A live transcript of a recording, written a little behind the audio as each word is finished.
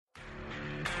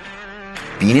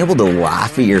being able to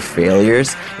laugh at your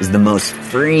failures is the most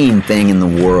freeing thing in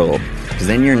the world. Because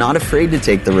then you're not afraid to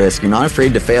take the risk. You're not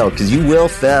afraid to fail, because you will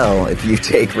fail if you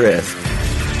take risks.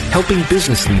 Helping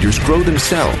business leaders grow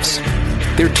themselves,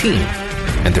 their team,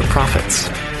 and their profits.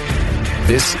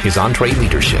 This is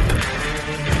EntreLeadership.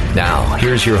 Now,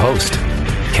 here's your host,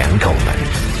 Ken Coleman.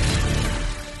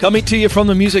 Coming to you from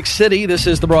the Music City, this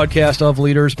is the broadcast of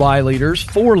Leaders by Leaders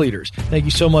for Leaders. Thank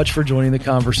you so much for joining the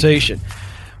conversation.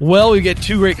 Well, we get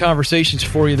two great conversations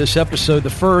for you this episode.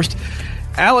 The first,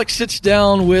 Alex sits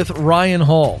down with Ryan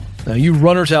Hall. Now, you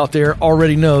runners out there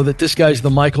already know that this guy's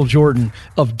the Michael Jordan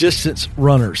of distance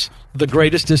runners, the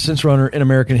greatest distance runner in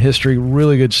American history.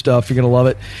 Really good stuff. You're going to love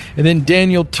it. And then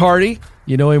Daniel Tardy.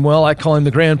 You know him well. I call him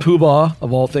the Grand Poobah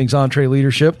of all things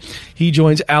EntreLeadership. He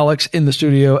joins Alex in the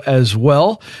studio as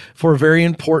well for a very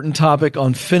important topic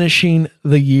on finishing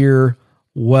the year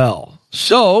well.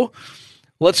 So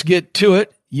let's get to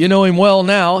it. You know him well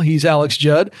now. He's Alex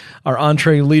Judd, our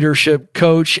EntreLeadership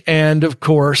coach, and of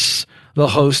course, the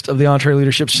host of the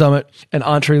EntreLeadership Summit and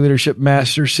EntreLeadership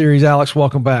Master Series. Alex,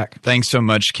 welcome back. Thanks so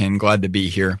much, Ken. Glad to be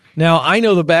here. Now, I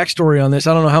know the backstory on this.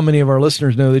 I don't know how many of our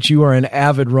listeners know that you are an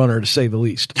avid runner, to say the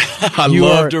least. I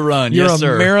love to run. You're yes, sir.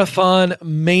 You're a marathon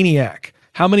maniac.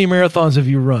 How many marathons have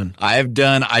you run?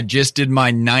 I just did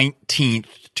my 19th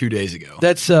 2 days ago.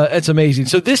 That's amazing.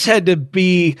 So this had to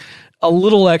be a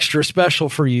little extra special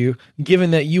for you,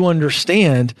 given that you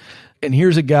understand, and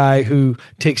here's a guy who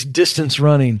takes distance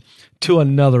running to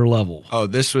another level. Oh,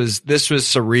 this was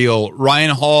surreal. Ryan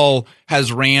Hall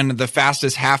has ran the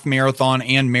fastest half marathon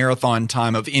and marathon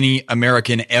time of any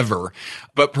American ever.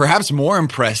 But perhaps more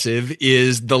impressive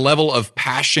is the level of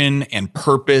passion and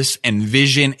purpose and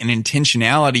vision and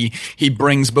intentionality he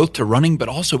brings both to running, but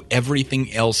also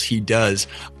everything else he does.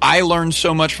 I learned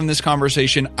so much from this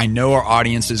conversation. I know our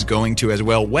audience is going to as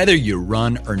well, whether you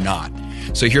run or not.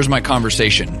 So here's my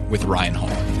conversation with Ryan Hall.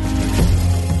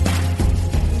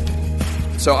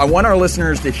 So I want our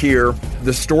listeners to hear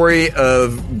the story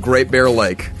of Great Bear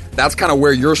Lake. That's kind of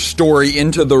where your story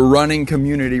into the running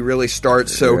community really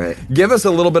starts. So Give us a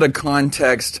little bit of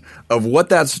context of what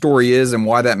that story is and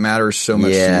why that matters so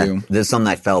much to you. This is something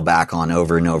I fell back on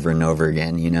over and over and over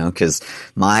again, because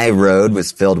my road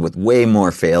was filled with way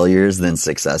more failures than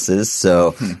successes.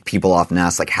 So people often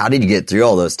ask, how did you get through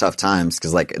all those tough times?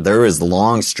 Because, there was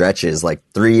long stretches,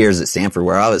 3 years at Stanford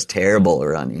where I was terrible at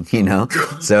running,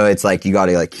 So it's you got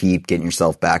to, keep getting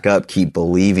yourself back up, keep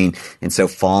believing. And so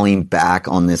falling back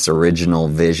on this original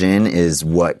vision is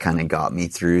what kind of got me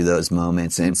through those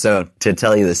moments. And so to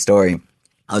tell you the story,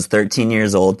 I was 13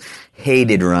 years old,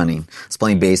 hated running. I was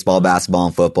playing baseball, basketball,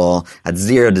 and football. Had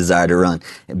zero desire to run.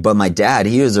 But my dad,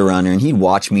 he was a runner, and he'd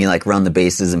watch me run the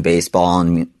bases in baseball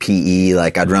and PE.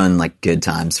 I'd run good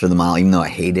times for the mile, even though I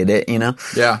hated it,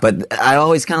 Yeah. But I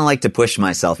always kind of like to push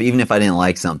myself, even if I didn't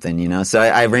like something, So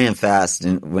I ran fast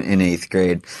in 8th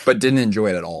grade. But didn't enjoy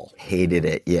it at all. Hated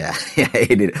it. Yeah. I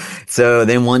hated it. So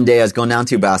then one day I was going down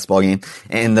to a basketball game,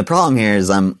 and the problem here is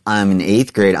I'm in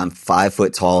 8th grade. I'm 5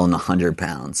 foot tall and 100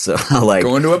 pounds. So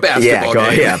going to a basketball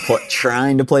game.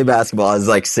 Trying to play basketball. I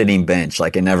was sitting bench. I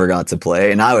never got to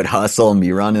play, and I would hustle and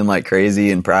be running like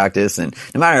crazy in practice. And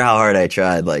no matter how hard I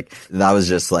tried, that was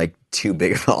just too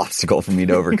big of an obstacle for me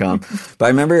to overcome. But I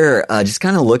remember just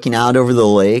kind of looking out over the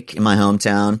lake in my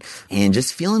hometown and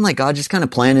just feeling like God just kind of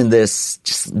planted this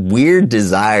just weird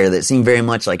desire that seemed very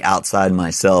much outside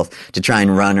myself to try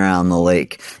and run around the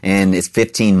lake. And it's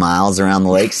 15 miles around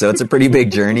the lake, so it's a pretty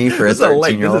big journey for a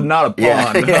 13-year-old. This is not a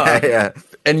pond. Yeah.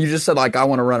 And you just said, I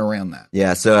want to run around that.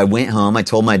 Yeah, so I went home. I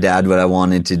told my dad what I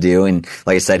wanted to do. And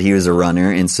like I said, he was a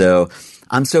runner. And so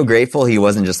I'm so grateful he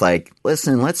wasn't just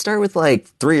listen, let's start with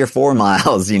 3 or 4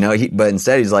 miles, but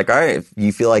instead he's all right, if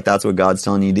you feel like that's what God's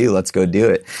telling you to do, let's go do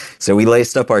it. So we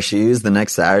laced up our shoes the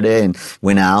next Saturday and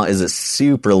went out. Is a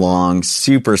super long,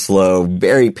 super slow,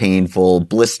 very painful,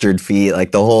 blistered feet,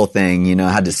 the whole thing,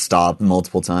 I had to stop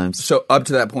multiple times. So up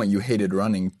to that point, you hated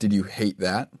running. Did you hate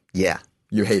that? Yeah.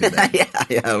 You hated that.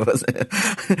 yeah, it was.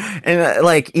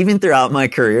 And even throughout my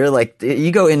career, you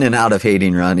go in and out of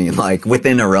hating running,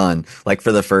 within a run,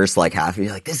 for the first half,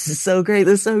 you're this is so great,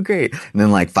 this is so great. And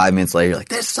then 5 minutes later, you're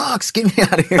this sucks, get me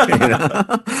out of here,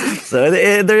 So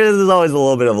there is always a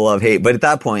little bit of love-hate, but at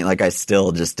that point, I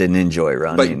still just didn't enjoy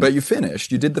running. But you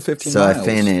finished. You did the 15 miles. So I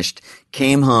finished,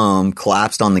 came home,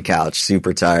 collapsed on the couch,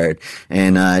 super tired,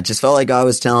 and it just felt like God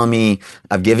was telling me,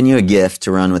 I've given you a gift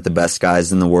to run with the best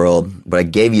guys in the world, but I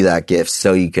gave you that gift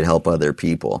so you could help other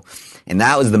people. And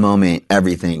that was the moment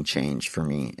everything changed for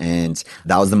me. And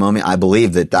that was the moment I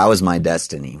believed that was my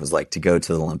destiny, was like to go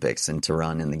to the Olympics and to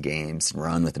run in the games and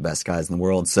run with the best guys in the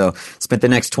world. So spent the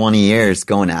next 20 years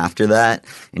going after that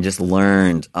and just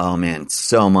learned, oh man,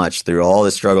 so much through all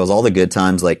the struggles, all the good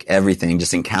times, like everything,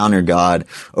 just encountered God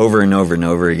over and over and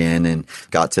over again, and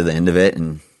got to the end of it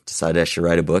and decided I should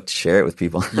write a book to share it with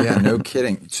people. Yeah, no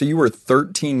kidding. So you were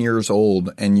 13 years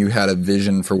old and you had a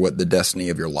vision for what the destiny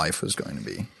of your life was going to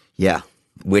be. Yeah,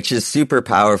 which is super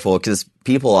powerful because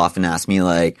people often ask me,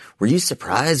 like, were you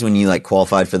surprised when you like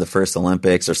qualified for the first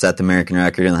Olympics or set the American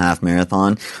record in the half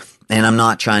marathon? And I'm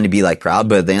not trying to be like proud,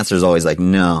 but the answer is always like,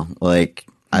 no, like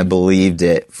I believed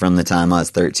it from the time I was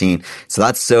 13. So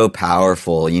that's so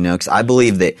powerful, you know, because I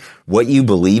believe that what you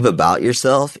believe about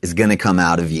yourself is going to come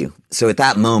out of you. So at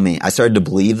that moment, I started to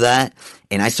believe that,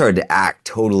 and I started to act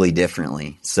totally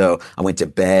differently. So I went to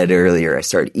bed earlier. I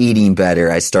started eating better.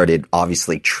 I started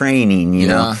obviously training, you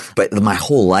know, but my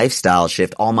whole lifestyle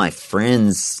shift, all my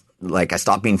friends, like I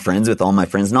stopped being friends with all my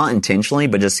friends, not intentionally,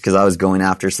 but just because I was going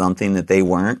after something that they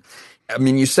weren't. I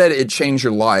mean, you said it changed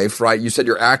your life, right? You said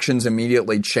your actions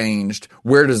immediately changed.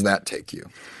 Where does that take you?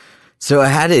 So I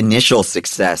had initial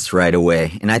success right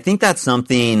away. And I think that's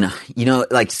something, you know,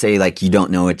 like say like you don't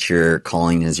know what your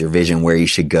calling is, your vision, where you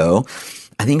should go.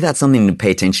 I think that's something to pay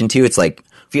attention to. It's like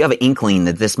if you have an inkling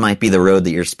that this might be the road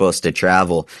that you're supposed to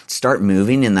travel, start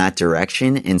moving in that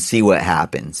direction and see what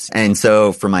happens. And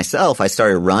so for myself, I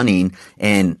started running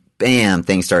and bam,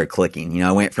 things started clicking. You know,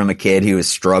 I went from a kid who was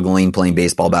struggling playing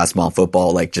baseball, basketball,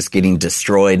 football, like just getting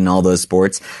destroyed in all those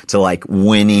sports to like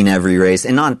winning every race.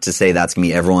 And not to say that's going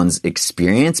to be everyone's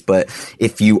experience, but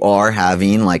if you are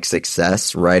having like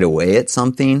success right away at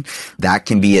something, that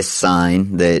can be a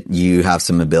sign that you have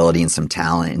some ability and some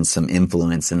talent and some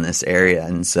influence in this area.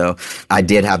 And so I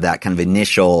did have that kind of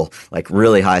initial, like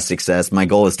really high success. My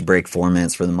goal was to break 4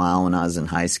 minutes for the mile when I was in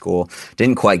high school.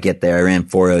 Didn't quite get there. I ran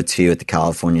 4:02 at the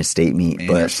California State meet, man,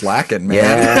 but you're slacking, man.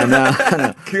 Yeah,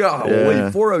 no. Golly,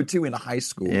 Yeah. 4:02 in high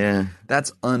school. Yeah.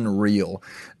 That's unreal.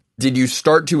 Did you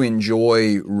start to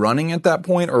enjoy running at that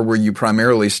point, or were you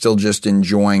primarily still just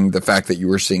enjoying the fact that you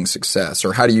were seeing success?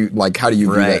 Or how do you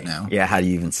view that now? Yeah, how do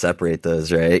you even separate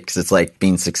those, right? Because it's like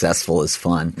being successful is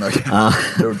fun.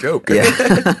 No joke.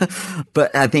 Yeah.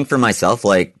 But I think for myself,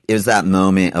 like, it was that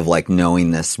moment of like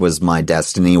knowing this was my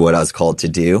destiny, what I was called to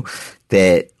do,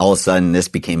 that all of a sudden this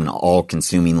became an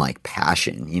all-consuming like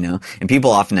passion, you know? And people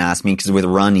often ask me, because with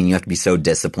running, you have to be so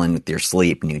disciplined with your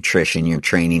sleep, nutrition, your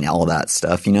training, all that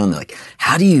stuff, you know? And they're like,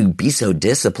 how do you be so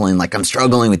disciplined? Like, I'm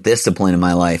struggling with discipline in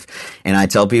my life. And I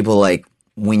tell people, like,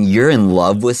 when you're in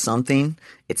love with something,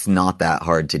 it's not that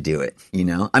hard to do it, you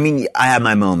know? I mean, I have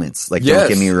my moments, like, don't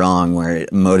get me wrong, where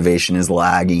motivation is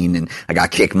lagging and I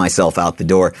got to kick myself out the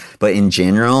door. But in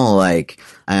general, like,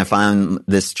 I find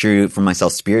this true for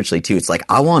myself spiritually too. It's like,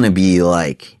 I want to be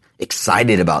like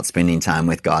excited about spending time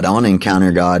with God. I want to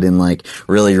encounter God in like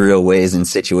really real ways and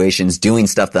situations, doing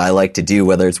stuff that I like to do,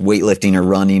 whether it's weightlifting or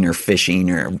running or fishing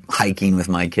or hiking with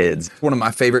my kids. One of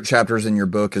my favorite chapters in your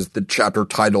book is the chapter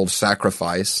titled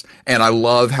Sacrifice. And I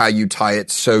love how you tie it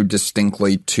so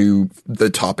distinctly to the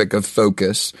topic of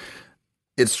focus.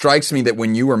 It strikes me that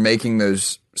when you were making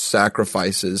those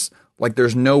sacrifices, like,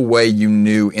 there's no way you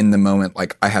knew in the moment,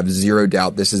 like, I have zero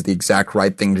doubt this is the exact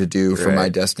right thing to do for my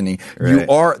destiny. Right.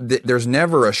 There's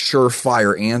never a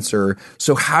surefire answer.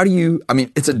 So how do you, I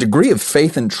mean, it's a degree of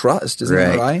faith and trust, isn't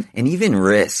that right? And even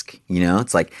risk, you know,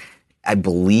 it's like, I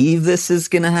believe this is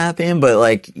going to happen, but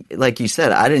like you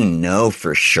said, I didn't know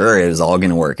for sure it was all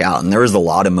going to work out. And there was a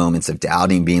lot of moments of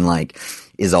doubting, being like,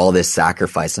 is all this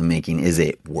sacrifice I'm making, is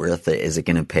it worth it? Is it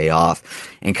going to pay off?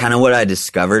 And kind of what I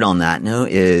discovered on that note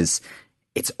is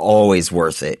it's always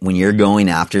worth it. When you're going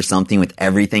after something with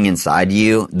everything inside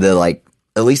you, the like,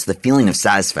 at least the feeling of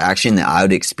satisfaction that I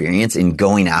would experience in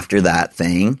going after that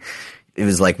thing, it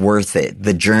was like worth it.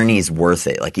 The journey is worth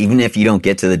it. Like, even if you don't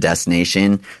get to the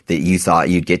destination that you thought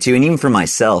you'd get to, and even for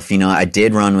myself, you know, I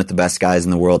did run with the best guys in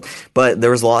the world, but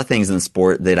there was a lot of things in the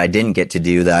sport that I didn't get to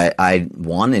do that I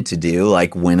wanted to do,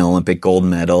 like win an Olympic gold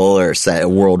medal or set a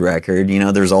world record. You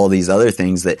know, there's all these other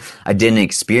things that I didn't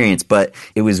experience, but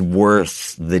it was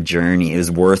worth the journey. It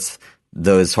was worth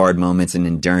those hard moments and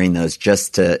enduring those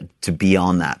just to be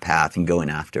on that path and going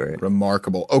after it.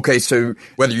 Remarkable. Okay, so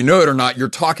whether you know it or not, you're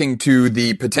talking to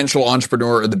the potential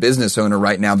entrepreneur or the business owner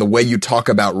right now, the way you talk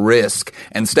about risk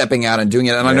and stepping out and doing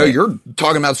it. And I know you're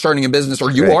talking about starting a business,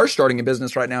 or you are starting a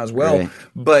business right now as well.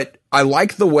 But I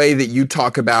like the way that you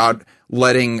talk about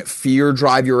letting fear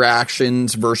drive your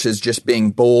actions versus just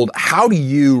being bold. How do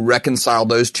you reconcile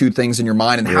those two things in your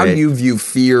mind, and how do you view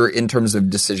fear in terms of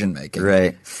decision making?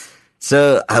 Right.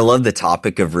 So I love the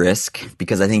topic of risk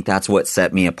because I think that's what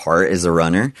set me apart as a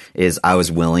runner is I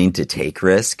was willing to take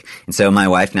risk. And so my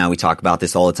wife and I, we talk about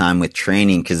this all the time with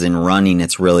training because in running,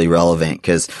 it's really relevant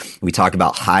because we talk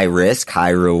about high risk, high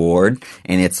reward.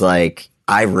 And it's like,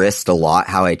 I risked a lot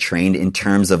how I trained in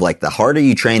terms of like the harder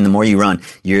you train, the more you run,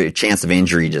 your chance of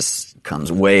injury just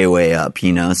comes way, way up,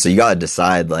 you know? So you got to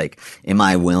decide like, am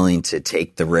I willing to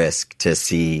take the risk to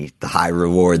see the high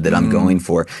reward that I'm going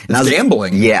for? And it's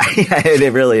gambling. Yeah,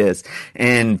 it really is.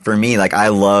 And for me, like I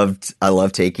loved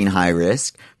taking high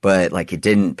risk, but like it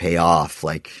didn't pay off.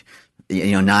 Like,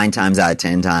 9 times out of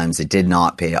 10 times, it did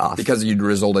not pay off. Because you'd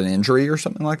result in injury or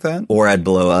something like that? Or I'd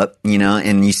blow up,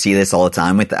 and you see this all the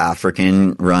time with the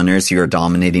African runners who are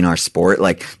dominating our sport.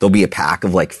 Like, there'll be a pack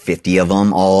of like 50 of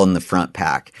them all in the front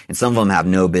pack. And some of them have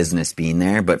no business being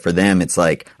there, but for them, it's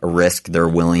like a risk they're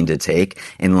willing to take.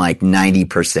 And like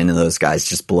 90% of those guys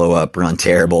just blow up, run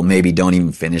terrible, maybe don't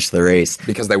even finish the race.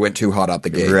 Because they went too hot out the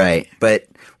gate. Right. But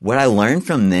what I learned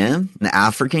from them, the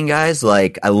African guys,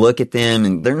 like I look at them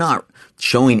and they're not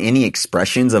showing any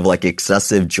expressions of like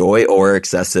excessive joy or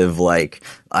excessive like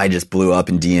I just blew up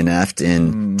and DNF'd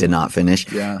and did not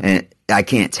finish. Yeah. And I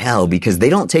can't tell because they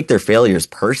don't take their failures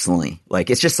personally.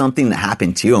 Like it's just something that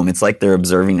happened to them. It's like they're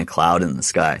observing a cloud in the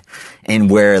sky. And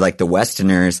where like the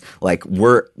Westerners, like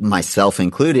we're myself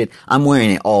included, I'm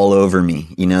wearing it all over me.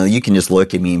 You can just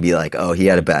look at me and be like, oh, he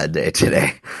had a bad day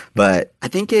today. But I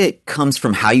think it comes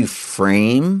from how you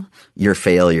frame your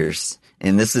failures.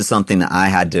 And this is something that I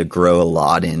had to grow a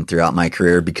lot in throughout my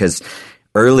career because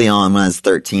early on when I was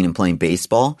 13 and playing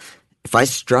baseball, if I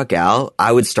struck out,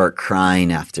 I would start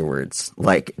crying afterwards.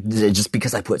 Like just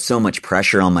because I put so much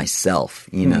pressure on myself,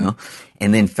 know?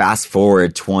 And then fast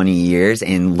forward 20 years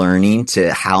and learning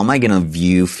to how am I going to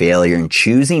view failure and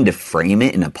choosing to frame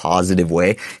it in a positive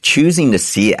way, choosing to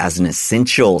see it as an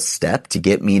essential step to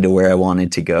get me to where I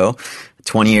wanted to go.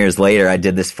 20 years later, I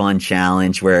did this fun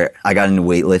challenge where I got into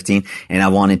weightlifting and I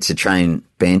wanted to try and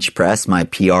bench press my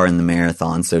PR in the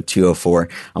marathon. So 204.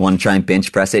 I want to try and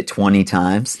bench press it 20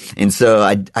 times. And so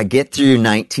I get through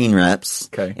 19 reps.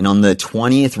 Okay. And on the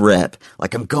 20th rep,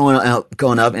 like I'm going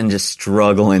up and just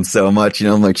struggling so much,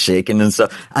 I'm like shaking and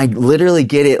stuff. I literally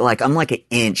get it. Like I'm like an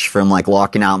inch from like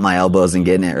locking out my elbows and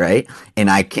getting it right. And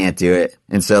I can't do it.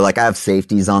 And so like I have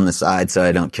safeties on the side so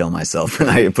I don't kill myself when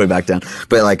I put it back down.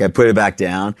 But like I put it back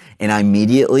down and I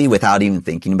immediately, without even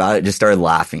thinking about it, just started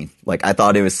laughing. Like I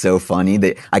thought it was so funny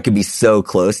that I could be so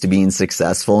close to being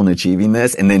successful and achieving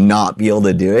this and then not be able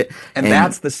to do it. And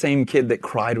that's the same kid that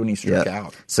cried when he struck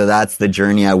out. So that's the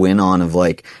journey I went on of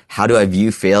like, how do I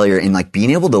view failure? And like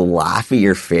being able to laugh at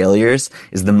your failures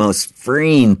is the most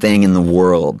freeing thing in the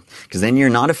world. Because then you're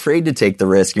not afraid to take the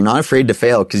risk. You're not afraid to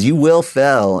fail because you will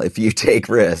fail if you take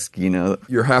risk,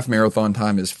 Your half marathon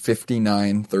time is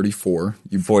 59:34.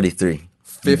 43.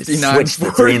 59. Switch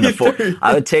the 3 and the 4.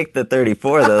 I would take the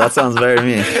 34 though. That sounds better to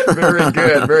me. Very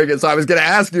good. Very good. So I was going to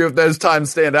ask you if those times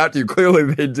stand out to you.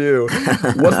 Clearly they do.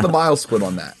 What's the mile split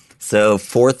on that? So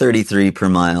 4:33 per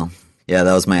mile. Yeah,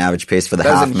 that was my average pace for the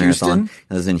half marathon. Houston?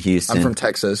 That was in Houston. I'm from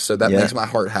Texas, so that makes my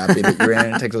heart happy that you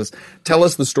ran in Texas. Tell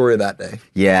us the story of that day.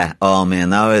 Yeah. Oh man,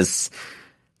 that was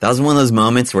one of those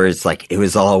moments where it's like, it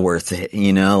was all worth it,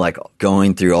 like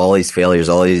going through all these failures,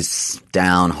 all these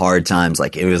down, hard times,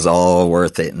 like it was all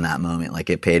worth it in that moment.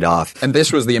 Like it paid off. And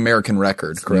this was the American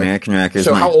record, correct? American record.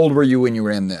 So how old were you when you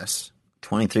ran this?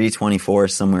 23, 24,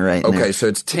 somewhere right in there. Okay, so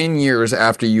it's 10 years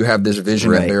after you have this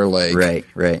vision of Bear Lake.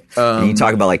 Right. And you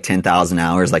talk about like 10,000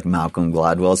 hours, like Malcolm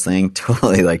Gladwell's thing,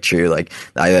 totally like true. Like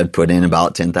I had put in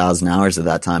about 10,000 hours at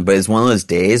that time. But it's one of those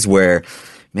days where,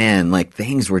 man, like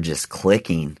things were just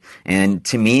clicking. And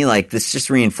to me, like this just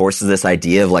reinforces this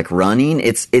idea of like running.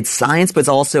 It's science, but it's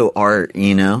also art,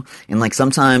 and like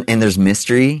sometimes, and there's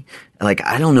mystery. Like,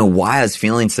 I don't know why I was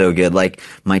feeling so good. Like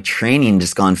my training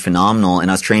just gone phenomenal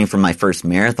and I was training for my first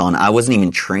marathon. I wasn't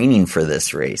even training for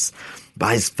this race. But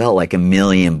I just felt like $1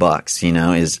 million,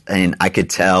 and I could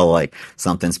tell like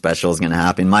something special was going to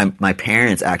happen. My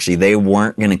parents actually, they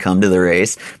weren't going to come to the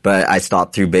race, but I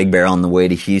stopped through Big Bear on the way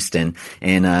to Houston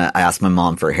and, I asked my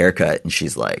mom for a haircut and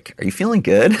she's like, are you feeling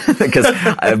good? Because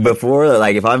before,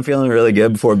 like if I'm feeling really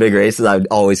good before big races, I would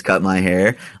always cut my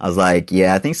hair. I was like,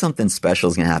 yeah, I think something special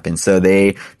is going to happen. So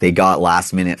they got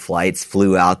last minute flights,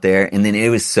 flew out there. And then it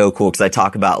was so cool because I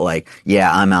talk about like,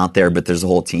 yeah, I'm out there, but there's a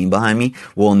whole team behind me.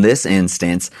 Well, in this instance,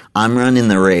 instance, I'm running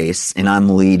the race and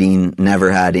I'm leading,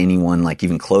 never had anyone like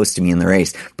even close to me in the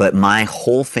race, but my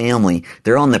whole family,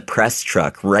 they're on the press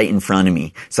truck right in front of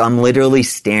me. So I'm literally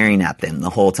staring at them the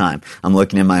whole time. I'm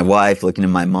looking at my wife, looking at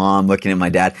my mom, looking at my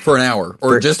dad. For an hour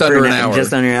or just under an hour.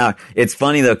 Just under an hour. It's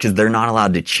funny though, because they're not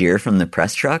allowed to cheer from the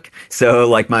press truck. So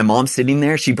like my mom's sitting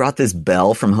there, she brought this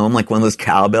bell from home, like one of those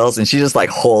cowbells, and she's just like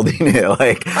holding it,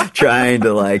 like trying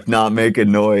to like not make a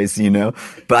noise, you know?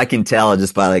 But I can tell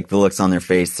just by like the looks on their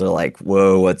face, they're like,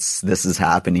 whoa, this is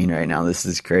happening right now. This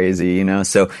is crazy, you know?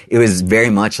 So it was very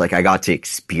much like I got to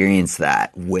experience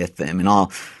that with them. And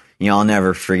I'll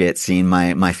never forget seeing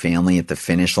my family at the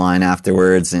finish line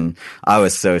afterwards. And I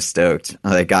was so stoked.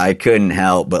 Like I couldn't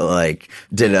help but like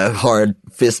did a hard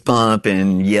fist pump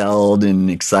and yelled in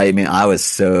excitement. I was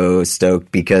so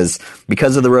stoked because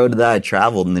of the road that I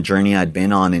traveled and the journey I'd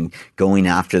been on and going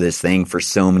after this thing for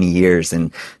so many years.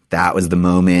 And that was the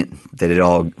moment that it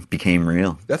all became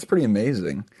real. That's pretty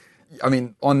amazing. I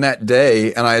mean, on that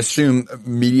day, and I assume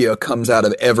media comes out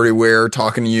of everywhere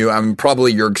talking to you. I mean,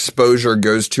 probably your exposure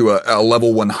goes to a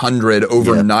level 100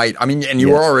 overnight. Yep. I mean, and you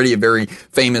were already a very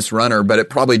famous runner, but it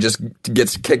probably just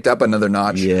gets kicked up another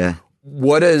notch. Yeah.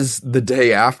 What does the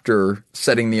day after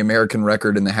setting the American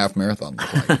record in the half marathon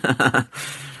look like?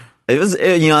 It was,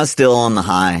 I was still on the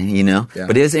high,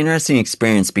 but it was an interesting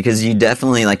experience because you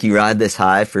definitely, like, you ride this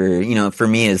high for, for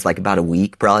me, it's like about a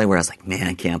week probably where I was like, man,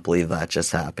 I can't believe that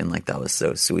just happened. Like, that was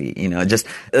so sweet, it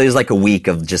was like a week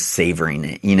of just savoring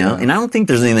it, Yeah. And I don't think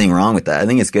there's anything wrong with that. I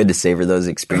think it's good to savor those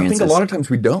experiences. I think a lot of times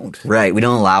we don't. Right. We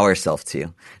don't allow ourselves to.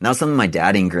 And that was something my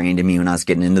dad ingrained in me when I was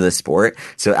getting into the sport.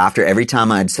 So after every time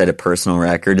I'd set a personal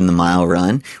record in the mile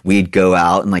run, we'd go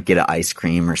out and like get an ice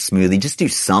cream or smoothie, just do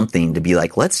something to be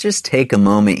like, let's just take a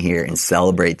moment here and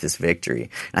celebrate this victory.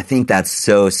 And I think that's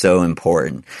so, so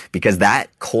important because that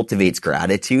cultivates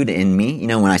gratitude in me.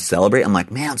 When I celebrate, I'm like,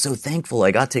 man, I'm so thankful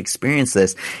I got to experience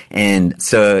this. And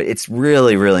so it's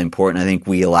really, really important. I think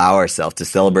we allow ourselves to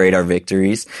celebrate our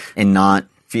victories and not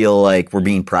feel like we're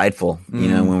being prideful,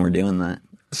 when we're doing that.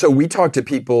 So we talk to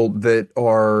people that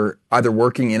are either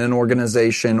working in an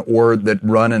organization or that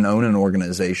run and own an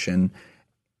organization.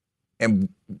 And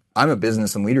I'm a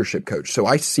business and leadership coach. So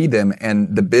I see them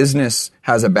and the business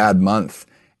has a bad month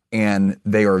and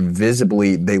they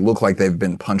look like they've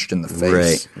been punched in the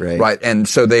face. Right. And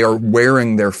so they are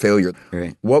wearing their failure.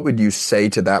 Right. What would you say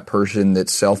to that person that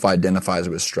self-identifies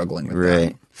with struggling with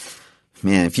that?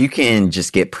 Man, if you can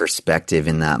just get perspective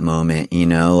in that moment,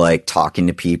 like talking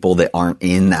to people that aren't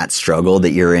in that struggle that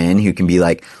you're in, who can be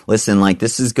like, listen, like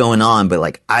this is going on, but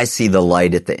like I see the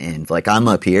light at the end. Like I'm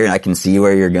up here and I can see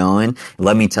where you're going.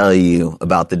 Let me tell you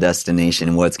about the destination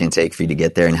and what it's going to take for you to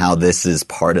get there and how this is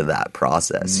part of that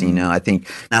process. I think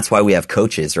that's why we have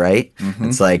coaches, right? Mm-hmm.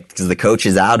 It's like, because the coach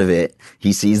is out of it.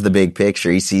 He sees the big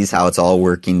picture. He sees how it's all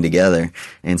working together.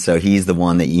 And so he's the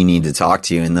one that you need to talk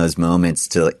to in those moments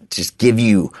to just give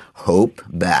you hope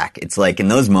back. It's like in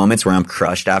those moments where I'm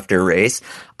crushed after a race,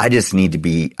 I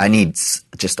need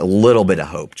just a little bit of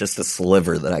hope, just a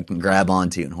sliver that I can grab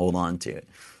onto and hold on to it.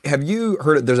 Have you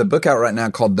heard it? There's a book out right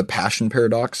now called The Passion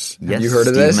Paradox. Yes, have you heard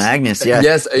of Steve this? Magnus, yeah.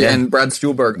 Yes, yeah. And Brad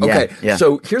Stuhlberg. Okay, yeah.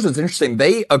 So here's what's interesting.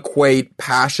 They equate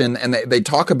passion, and they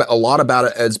talk about a lot about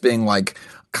it as being like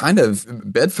kind of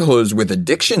bedfellows with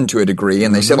addiction to a degree.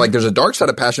 And they said like there's a dark side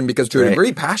of passion because to a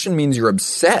degree, passion means you're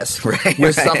obsessed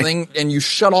with something and you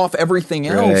shut off everything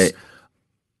else. Right.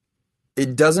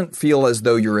 It doesn't feel as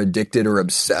though you're addicted or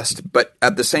obsessed, but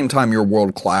at the same time, you're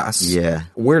world class. Yeah.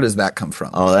 Where does that come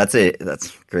from? Oh, that's a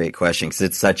great question because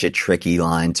it's such a tricky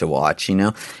line to watch,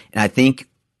 And I think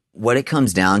what it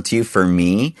comes down to for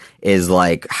me is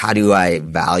like, how do I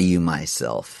value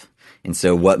myself? And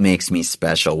so what makes me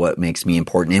special? What makes me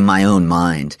important in my own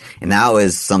mind? And that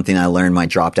was something I learned when I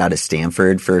dropped out of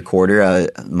Stanford for a quarter.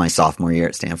 My sophomore year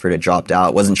at Stanford, I dropped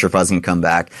out. Wasn't sure if I was going to come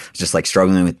back. I was just like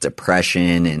struggling with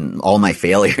depression and all my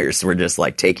failures were just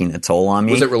like taking a toll on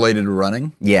me. Was it related to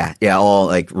running? Yeah. All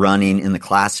like running in the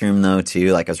classroom though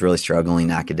too. Like I was really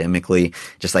struggling academically.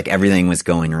 Just like everything was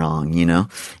going wrong,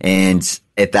 And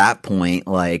at that point,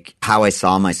 like how I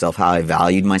saw myself, how I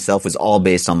valued myself was all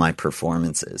based on my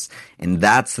performances. And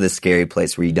that's the scary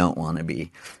place where you don't want to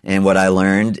be. And what I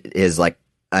learned is like,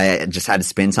 I just had to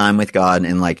spend time with God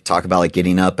and like talk about like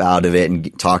getting up out of it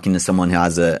and talking to someone who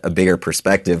has a bigger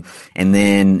perspective. And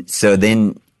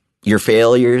then your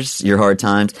failures, your hard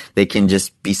times, they can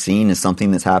just be seen as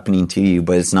something that's happening to you,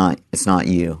 but it's not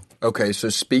you. Okay. So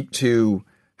speak to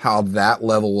how that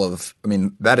level of,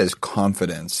 that is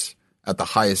confidence at the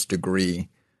highest degree.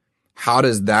 How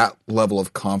does that level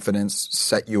of confidence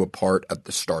set you apart at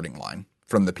the starting line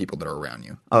from the people that are around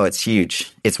you? Oh, it's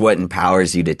huge. It's what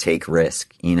empowers you to take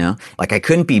risk, you know? Like I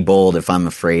couldn't be bold if I'm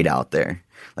afraid out there.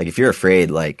 Like if you're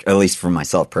afraid, like at least for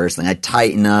myself personally, I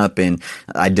tighten up and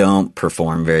I don't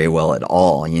perform very well at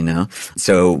all, you know?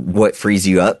 So what frees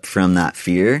you up from that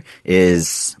fear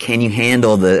is, can you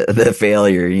handle the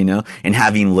failure, you know? And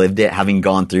having lived it, having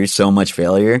gone through so much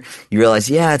failure, you realize,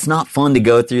 yeah, it's not fun to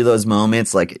go through those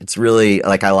moments. Like it's really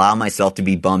like I allow myself to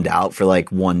be bummed out for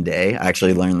like one day. I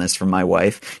actually learned this from my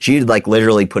wife. She'd like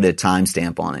literally put a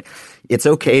timestamp on it. It's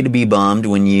okay to be bummed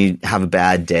when you have a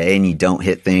bad day and you don't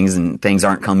hit things and things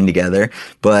aren't coming together.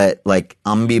 But like,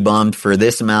 I'm gonna be bummed for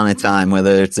this amount of time,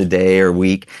 whether it's a day or a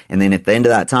week. And then at the end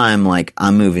of that time, like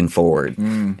I'm moving forward.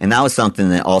 And that was something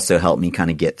that also helped me kind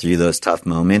of get through those tough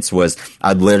moments was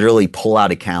I'd literally pull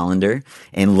out a calendar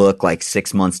and look like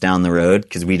 6 months down the road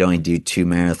because we'd only do 2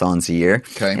 marathons a year.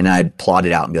 Okay. And I'd plot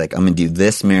it out and be like, I'm going to do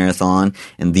this marathon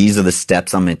and these are the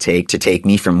steps I'm going to take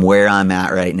me from where I'm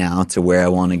at right now to where I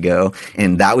want to go.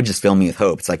 And that would just fill me with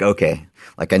hope. It's like, okay,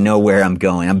 like I know where I'm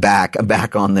going. I'm back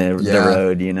on the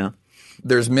road, you know?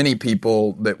 There's many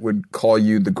people that would call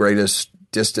you the greatest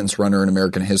distance runner in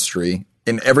American history.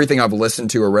 In everything I've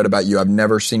listened to or read about you, I've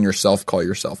never seen yourself call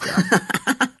yourself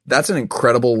that. That's an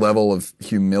incredible level of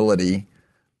humility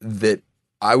that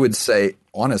I would say,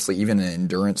 honestly, even in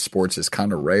endurance sports is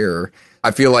kind of rare. I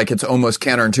feel like it's almost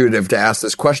counterintuitive to ask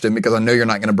this question because I know you're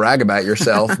not going to brag about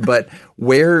yourself, but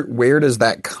where does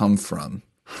that come from?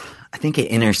 I think an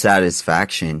inner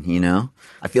satisfaction, you know?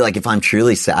 I feel like if I'm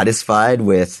truly satisfied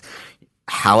with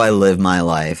how I live my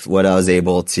life, what I was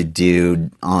able to do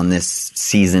on this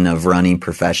season of running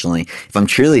professionally, if I'm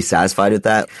truly satisfied with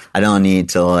that, I don't need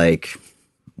to like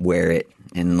wear it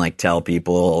and like tell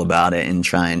people about it and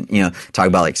try and, you know, talk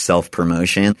about like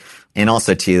self-promotion. And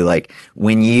also too, like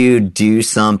when you do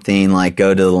something like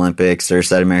go to the Olympics or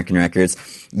set American records,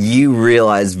 you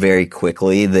realize very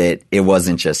quickly that it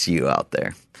wasn't just you out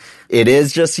there. It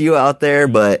is just you out there,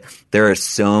 but there are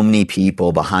so many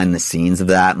people behind the scenes of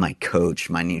that. My coach,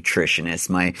 my nutritionist,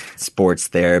 my sports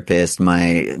therapist,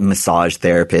 my massage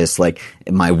therapist, like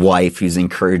my wife who's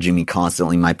encouraging me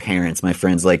constantly, my parents, my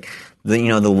friends, like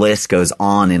the list goes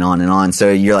on and on and on.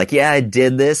 So you're like, yeah, I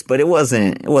did this, but it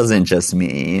wasn't just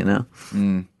me, you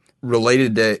know?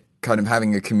 Related to kind of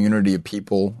having a community of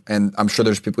people, and I'm sure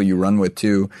there's people you run with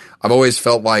too. I've always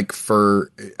felt like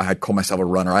I call myself a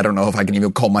runner. I don't know if I can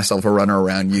even call myself a runner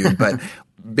around you, but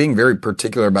being very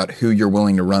particular about who you're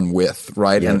willing to run with,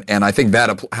 right? Yep. And I think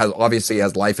that obviously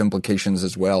has life implications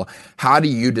as well. How do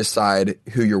you decide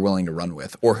who you're willing to run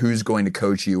with, or who's going to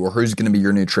coach you, or who's going to be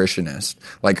your nutritionist?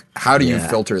 Like, how do you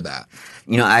filter that?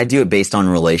 You know, I do it based on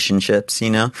relationships, you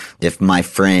know. If my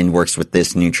friend works with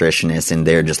this nutritionist and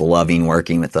they're just loving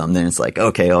working with them, then it's like,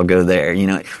 okay, I'll go there, you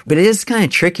know. But it is kind of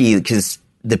tricky because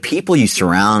the people you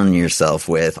surround yourself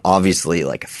with obviously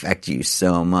like affect you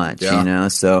so much, you know?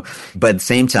 So, but at the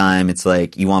same time, it's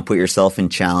like you want to put yourself in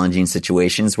challenging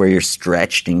situations where you're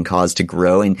stretched and caused to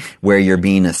grow and where you're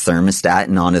being a thermostat,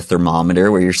 not a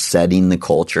thermometer, where you're setting the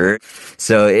culture.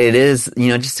 So it is, you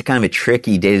know, just a kind of a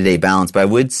tricky day-to-day balance. But I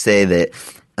would say that,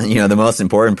 you know, the most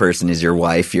important person is your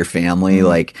wife, your family. Mm-hmm.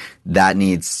 Like that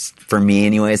needs, for me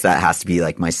anyways, that has to be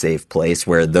like my safe place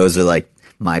where those are like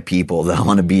my people that I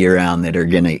want to be around that are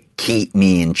going to keep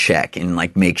me in check and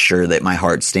like make sure that my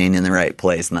heart's staying in the right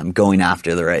place and I'm going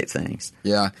after the right things.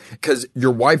 Yeah. Because your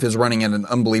wife is running at an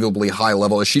unbelievably high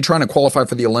level. Is she trying to qualify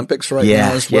for the Olympics now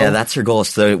as well? Yeah, that's her goal.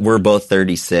 So we're both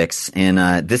 36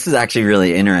 and this is actually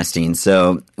really interesting.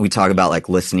 So we talk about like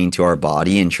listening to our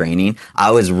body and training. I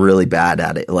was really bad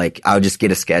at it. Like I would just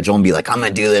get a schedule and be like, I'm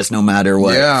going to do this no matter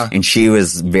what. Yeah. And she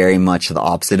was very much the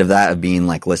opposite of that, of being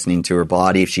like listening to her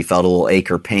body. If she felt a little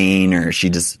ache or pain or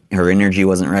her energy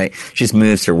wasn't right, she just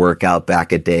moves her workout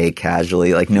back a day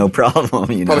casually, like no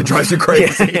problem, you know. Probably drives you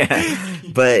crazy. Yeah.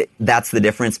 But that's the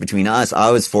difference between us.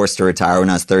 I was forced to retire when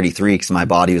I was 33 because my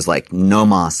body was like, no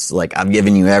mas, like I've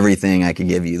given you everything I could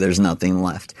give you. There's nothing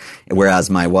left. Whereas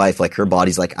my wife, like her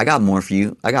body's like, I got more for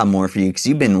you because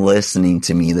you've been listening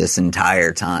to me this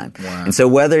entire time. Wow. And so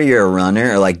whether you're a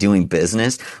runner or like doing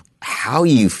business, how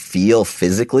you feel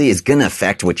physically is going to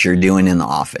affect what you're doing in the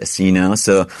office, you know?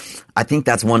 So I think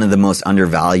that's one of the most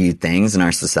undervalued things in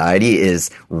our society is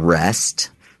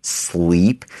rest,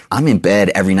 sleep. I'm in bed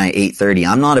every night, 8:30.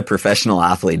 I'm not a professional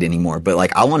athlete anymore, but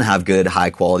like I want to have good, high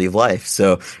quality of life.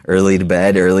 So early to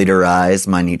bed, early to rise.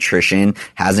 My nutrition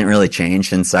hasn't really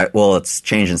changed it's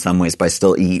changed in some ways, but I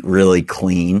still eat really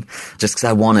clean just because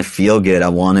I want to feel good. I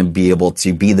want to be able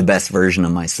to be the best version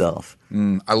of myself.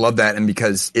 I love that. And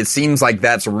because it seems like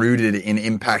that's rooted in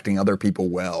impacting other people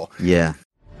well. Yeah.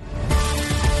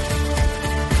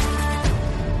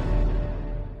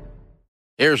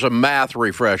 Here's a math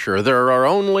refresher. There are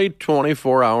only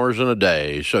 24 hours in a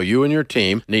day, so you and your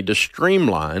team need to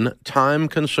streamline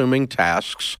time-consuming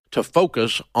tasks to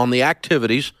focus on the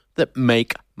activities that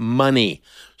make money.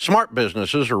 Smart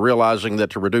businesses are realizing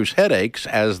that to reduce headaches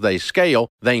as they scale,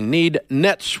 they need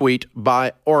NetSuite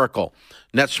by Oracle.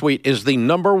 NetSuite is the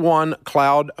 #1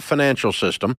 cloud financial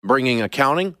system, bringing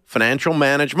accounting, financial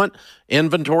management,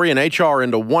 inventory, and HR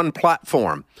into one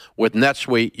platform. With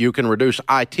NetSuite, you can reduce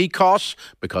IT costs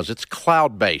because it's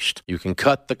cloud-based. You can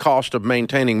cut the cost of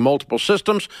maintaining multiple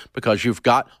systems because you've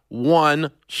got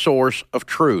one source of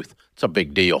truth. It's a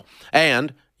big deal.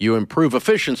 And you improve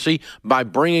efficiency by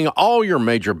bringing all your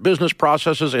major business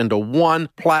processes into one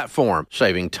platform,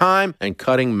 saving time and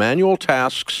cutting manual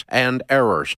tasks and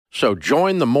errors. So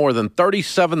join the more than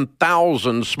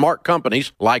 37,000 smart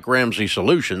companies like Ramsey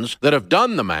Solutions that have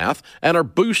done the math and are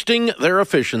boosting their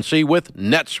efficiency with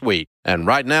NetSuite. And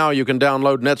right now you can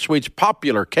download NetSuite's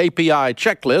popular KPI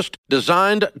checklist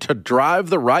designed to drive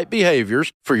the right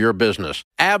behaviors for your business.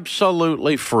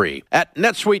 Absolutely free at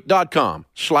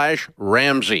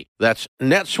netsuite.com/Ramsey. That's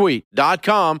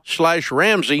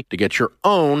netsuite.com/Ramsey to get your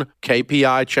own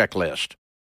KPI checklist.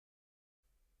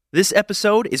 This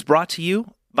episode is brought to you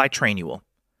by Trainual.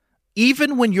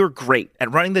 Even when you're great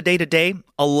at running the day-to-day,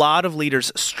 a lot of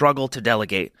leaders struggle to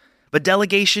delegate. But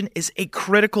delegation is a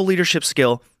critical leadership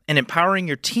skill, and empowering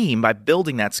your team by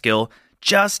building that skill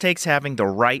just takes having the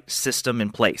right system in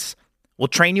place. Well,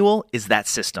 Trainual is that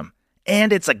system,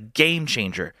 and it's a game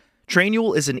changer.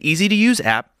 Trainual is an easy-to-use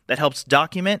app that helps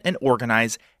document and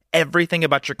organize everything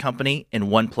about your company in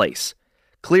one place.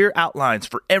 Clear outlines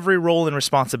for every role and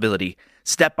responsibility,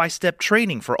 step-by-step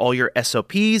training for all your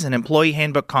SOPs and employee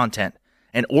handbook content,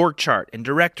 an org chart and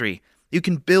directory. You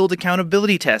can build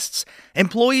accountability tests.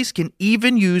 Employees can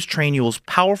even use Trainual's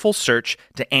powerful search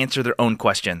to answer their own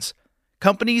questions.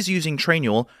 Companies using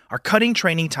Trainual are cutting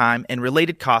training time and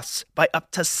related costs by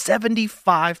up to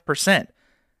 75%.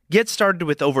 Get started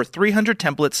with over 300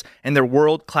 templates and their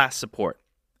world-class support.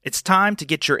 It's time to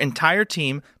get your entire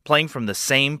team playing from the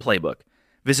same playbook.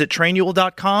 Visit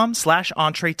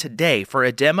Trainual.com/Entree today for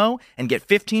a demo and get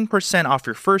 15% off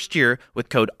your first year with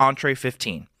code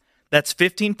Entree15. That's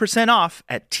 15% off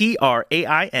at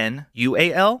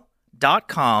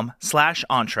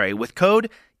Trainual.com/Entree with code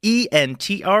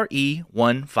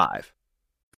ENTRE15.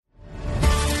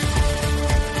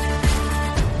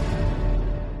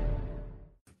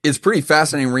 It's pretty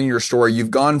fascinating reading your story.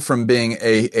 You've gone from being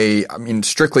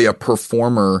strictly a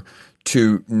performer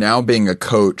to now being a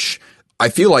coach. I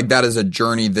feel like that is a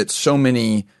journey that so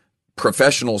many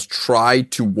professionals try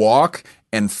to walk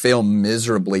and fail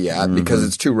miserably at because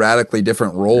it's two radically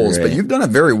different roles. Right. But you've done it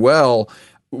very well.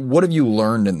 What have you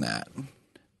learned in that?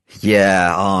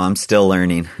 Yeah, I'm still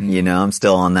learning. You know, I'm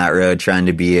still on that road trying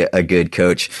to be a good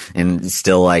coach and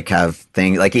still have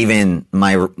things like even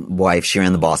my wife, she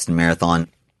ran the Boston Marathon.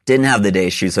 Didn't have the day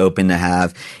she was hoping to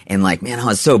have. And man, I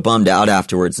was so bummed out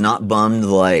afterwards. Not bummed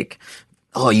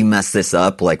oh, you messed this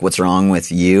up, what's wrong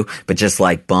with you? But just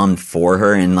bummed for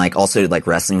her and also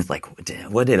wrestling with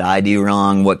what did I do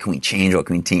wrong? What can we change? What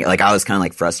can we teach? I was kind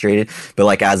of frustrated,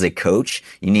 but as a coach,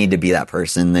 you need to be that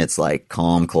person that's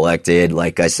calm, collected,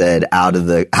 like I said, out of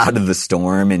the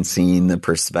storm and seeing the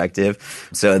perspective.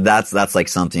 So that's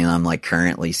something I'm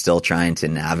currently still trying to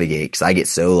navigate because I get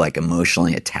so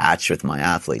emotionally attached with my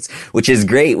athletes, which is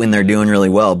great when they're doing really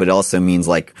well, but it also means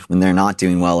when they're not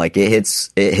doing well, it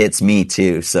hits me too.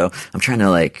 So I'm trying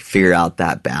to figure out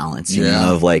that balance, you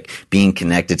know, of being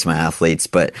connected to my athletes,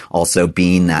 but also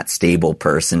being that stable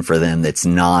person for them that's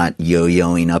not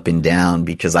yo-yoing up and down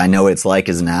because I know it's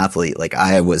as an athlete.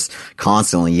 I was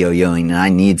constantly yo-yoing and I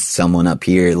need someone up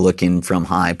here looking from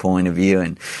high point of view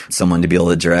and someone to be able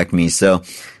to direct me. So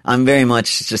I'm very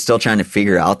much just still trying to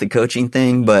figure out the coaching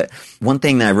thing. But one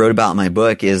thing that I wrote about in my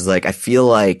book is I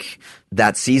feel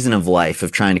that season of life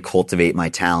of trying to cultivate my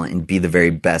talent and be the very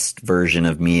best version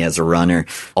of me as a runner,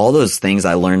 all those things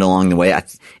I learned along the way,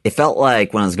 it felt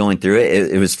like when I was going through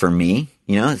it was for me,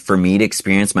 for me to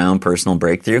experience my own personal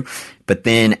breakthrough. But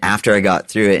then after I got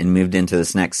through it and moved into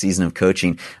this next season of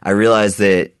coaching, I realized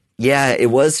that, it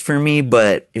was for me,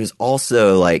 but it was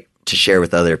also to share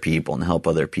with other people and help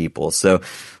other people. So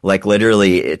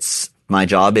literally my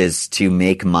job is to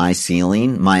make my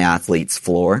ceiling my athlete's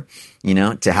floor.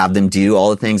 To have them do all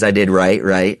the things I did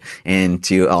right, and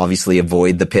to obviously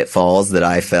avoid the pitfalls that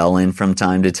I fell in from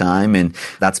time to time. And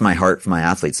that's my heart for my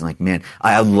athletes. I'm man,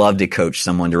 I'd love to coach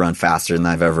someone to run faster than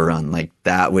I've ever run.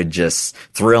 That would just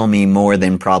thrill me more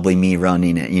than probably me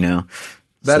running it,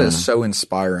 That is so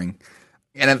inspiring.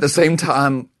 And at the same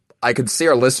time, I could see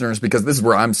our listeners, because this is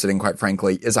where I'm sitting, quite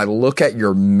frankly, is I look at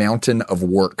your mountain of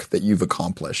work that you've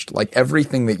accomplished, like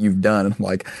everything that you've done. I'm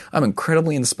like, I'm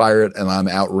incredibly inspired and I'm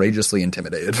outrageously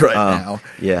intimidated right now.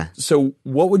 Yeah. So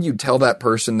what would you tell that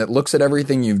person that looks at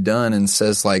everything you've done and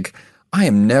says like, I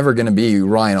am never going to be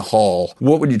Ryan Hall?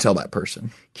 What would you tell that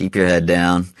person? Keep your head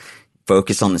down.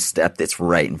 Focus on the step that's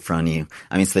right in front of you.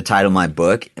 I mean, it's the title of my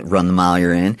book, Run the Mile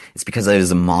You're In. It's because it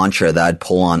was a mantra that I'd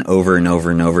pull on over and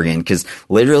over and over again. Because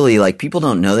literally, like, people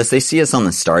don't know this. They see us on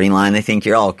the starting line. They think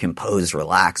you're all composed,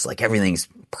 relaxed, like everything's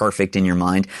perfect in your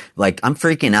mind. Like, I'm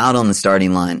freaking out on the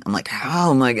starting line. I'm like, how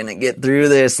am I going to get through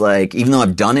this? Like, even though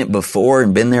I've done it before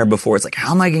and been there before, it's like,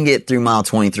 how am I going to get through mile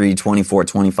 23, 24,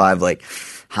 25? Like,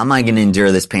 how am I going to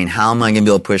endure this pain? How am I going to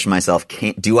be able to push myself?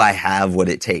 Do I have what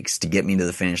it takes to get me to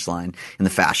the finish line in the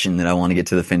fashion that I want to get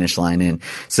to the finish line in?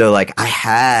 So like I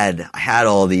had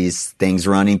all these things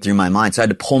running through my mind. So I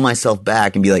had to pull myself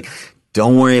back and be like,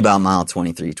 don't worry about mile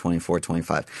 23, 24,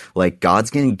 25. Like, God's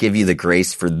going to give you the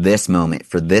grace for this moment,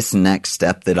 for this next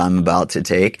step that I'm about to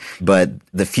take. But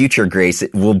the future grace,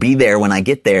 it will be there when I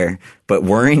get there. But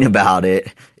worrying about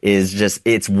it is just,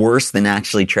 it's worse than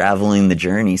actually traveling the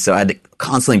journey. So I had to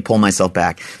constantly pull myself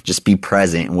back, just be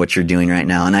present in what you're doing right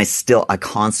now. And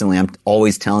I'm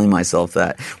always telling myself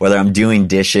that, whether I'm doing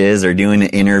dishes or doing an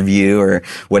interview or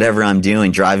whatever I'm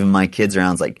doing, driving my kids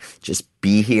around, it's like, just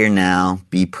be here now,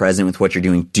 be present with what you're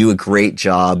doing, do a great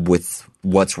job with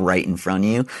what's right in front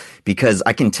of you. Because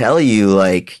I can tell you,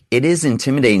 like, it is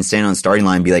intimidating standing on the starting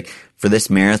line and be like, for this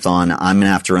marathon, I'm going to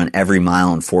have to run every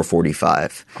mile in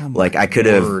 4:45. Like, I could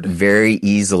have very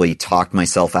easily talked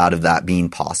myself out of that being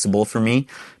possible for me.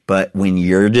 But when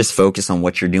you're just focused on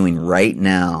what you're doing right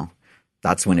now,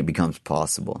 that's when it becomes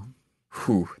possible.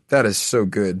 Whew, that is so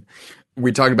good.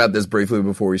 We talked about this briefly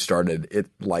before we started. It,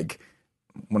 like,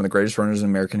 one of the greatest runners in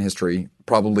American history,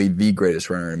 probably the greatest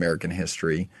runner in American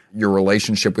history. Your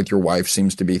relationship with your wife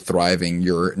seems to be thriving.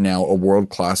 You're now a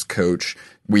world-class coach.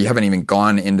 We haven't even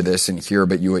gone into this in here,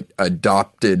 but you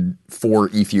adopted 4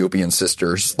 Ethiopian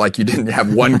sisters. Like, you didn't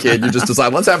have one kid. You just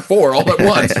decided, let's have 4 all at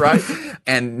once, right?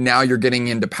 And now you're getting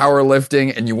into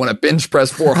powerlifting and you want to bench press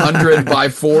 400 by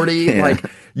 40. Yeah. Like,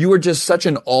 you were just such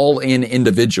an all-in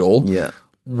individual. Yeah.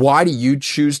 Why do you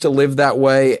choose to live that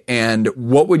way? And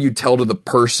what would you tell to the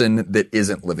person that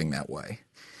isn't living that way?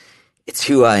 It's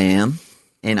who I am.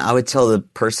 And I would tell the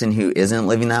person who isn't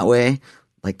living that way,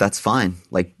 like, that's fine.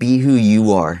 Like, be who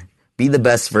you are. Be the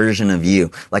best version of you.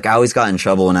 Like, I always got in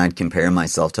trouble when I'd compare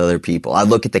myself to other people. I'd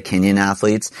look at the Kenyan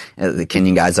athletes, the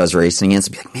Kenyan guys I was racing against,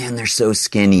 and be like, man, they're so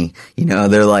skinny. You know,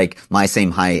 they're like my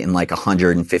same height and like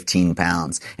 115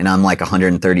 pounds. And I'm like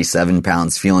 137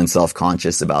 pounds, feeling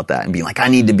self-conscious about that and being like, I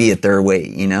need to be at their weight,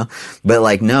 you know? But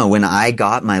like, no, when I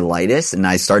got my lightest and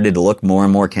I started to look more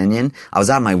and more Kenyan, I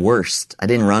was at my worst. I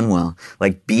didn't run well.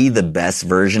 Like, be the best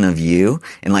version of you.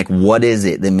 And like, what is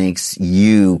it that makes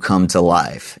you come to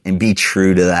life? And be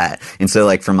true to that. And so,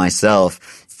 like, for myself,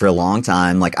 for a long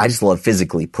time, like, I just love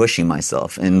physically pushing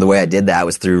myself. And the way I did that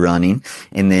was through running.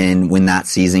 And then when that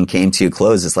season came to a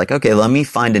close, it's like, okay, let me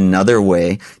find another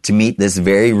way to meet this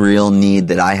very real need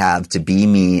that I have to be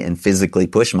me and physically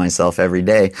push myself every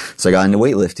day. So I got into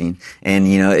weightlifting.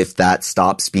 And, you know, if that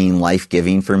stops being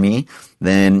life-giving for me,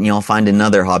 then, you know, I'll find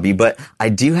another hobby. But I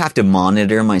do have to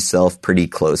monitor myself pretty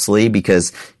closely,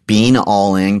 because being an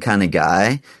all-in kind of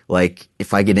guy, like,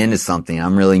 if I get into something,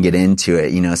 I'm really get into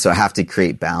it, you know, so I have to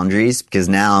create boundaries, because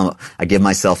now I give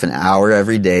myself an hour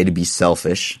every day to be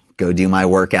selfish, go do my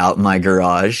workout in my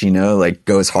garage, you know, like,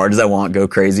 go as hard as I want, go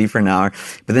crazy for an hour.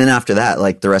 But then after that,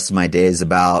 like, the rest of my day is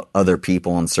about other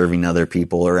people and serving other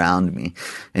people around me.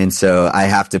 And so I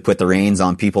have to put the reins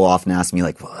on. People often ask me,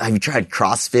 like, well, have you tried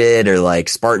CrossFit or like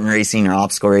Spartan racing or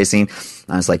obstacle racing?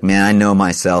 I was like, man, I know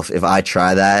myself. If I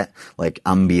try that, like,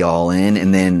 I'm gonna be all in.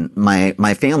 And then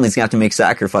my family's gonna have to make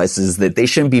sacrifices that they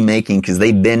shouldn't be making, because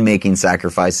they've been making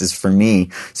sacrifices for me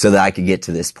so that I could get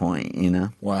to this point, you know?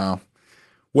 Wow.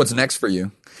 What's next for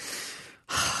you?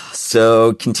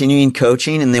 So continuing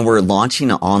coaching, and then we're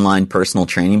launching an online personal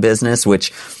training business,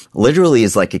 which literally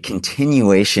is like a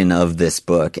continuation of this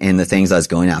book and the things I was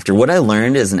going after. What I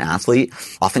learned as an athlete,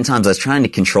 oftentimes I was trying to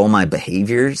control my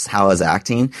behaviors, how I was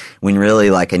acting, when really,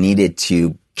 like, I needed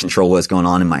to control what's going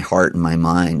on in my heart and my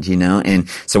mind, you know? And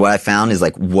so what I found is,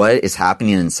 like, what is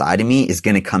happening inside of me is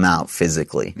going to come out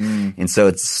physically. And so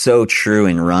it's so true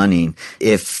in running.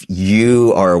 If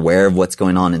you are aware of what's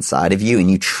going on inside of you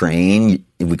and you train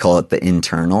we call it the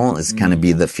internal, is kind of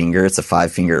be the finger. It's a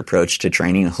 5-finger approach to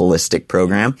training, a holistic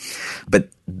program. But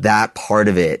that part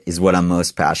of it is what I'm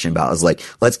most passionate about, is like,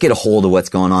 let's get a hold of what's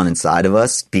going on inside of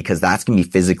us, because that's going to be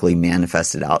physically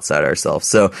manifested outside ourselves.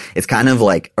 So it's kind of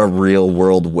like a real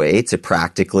world way to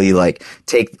practically like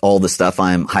take all the stuff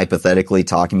I'm hypothetically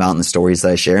talking about in the stories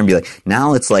that I share and be like,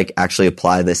 now let's like actually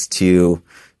apply this to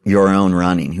your own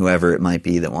running, whoever it might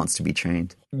be that wants to be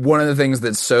trained. One of the things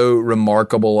that's so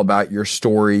remarkable about your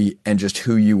story and just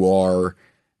who you are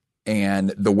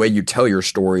and the way you tell your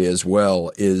story as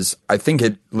well is I think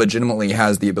it legitimately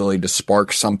has the ability to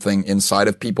spark something inside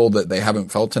of people that they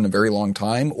haven't felt in a very long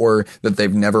time, or that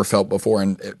they've never felt before,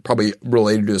 and it probably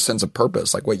related to a sense of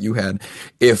purpose like what you had.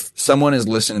 If someone is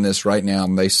listening to this right now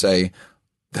and they say,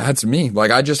 that's me,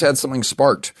 like I just had something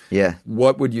sparked. Yeah.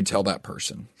 What would you tell that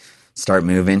person? Start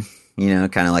moving. You know,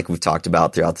 kind of like we've talked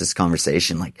about throughout this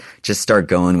conversation, like just start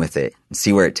going with it and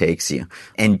see where it takes you,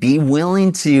 and be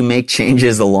willing to make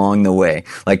changes along the way.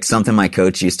 Like something my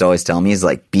coach used to always tell me is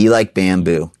like, be like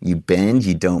bamboo. You bend,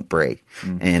 you don't break.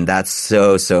 And that's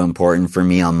so, so important for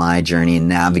me on my journey and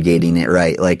navigating it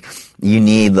right. Like you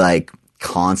need like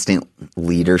constant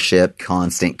leadership,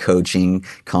 constant coaching,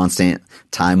 constant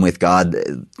time with God,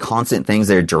 constant things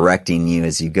that are directing you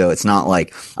as you go. It's not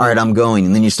like, all right, I'm going,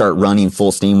 and then you start running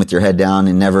full steam with your head down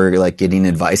and never like getting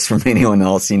advice from anyone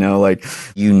else, you know, like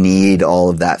you need all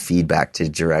of that feedback to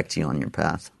direct you on your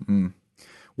path.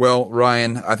 Well,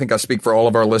 Ryan, I think I speak for all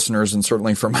of our listeners and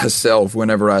certainly for myself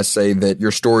whenever I say that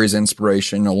your story is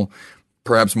inspirational.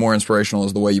 Perhaps more inspirational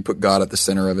is the way you put God at the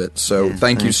center of it. So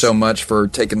thank you so much for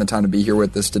taking the time to be here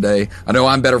with us today. I know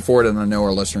I'm better for it, and I know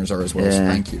our listeners are as well. So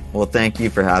thank you. Well, thank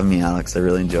you for having me, Alex. I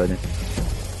really enjoyed it.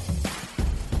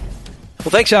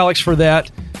 Well, thanks, Alex, for that.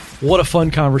 What a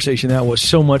fun conversation that was.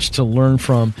 So much to learn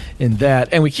from in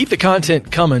that. And we keep the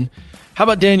content coming. How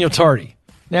about Daniel Tardy?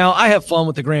 Now, I have fun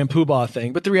with the Grand Poobah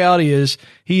thing, but the reality is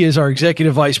he is our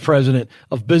Executive Vice President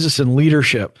of Business and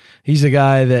Leadership. He's the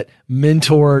guy that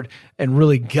mentored and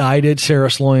really guided Sarah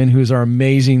Sloyan, who's our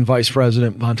amazing Vice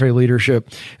President of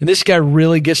EntreLeadership. And this guy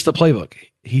really gets the playbook.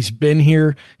 He's been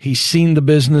here. He's seen the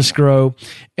business grow.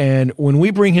 And when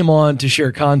we bring him on to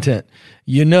share content,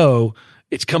 you know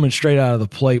it's coming straight out of the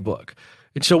playbook.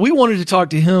 And so we wanted to talk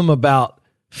to him about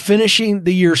finishing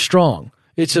the year strong.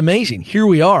 It's amazing. Here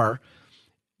we are.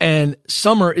 And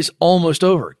summer is almost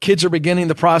over. Kids are beginning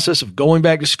the process of going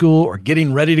back to school or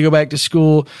getting ready to go back to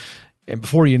school. And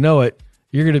before you know it,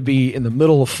 you're going to be in the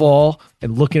middle of fall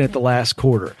and looking at the last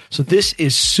quarter. So this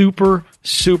is super,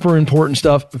 super important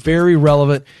stuff, very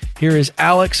relevant. Here is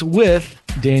Alex with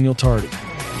Daniel Tardy.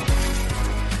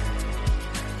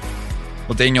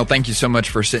 Well, Daniel, thank you so much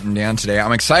for sitting down today.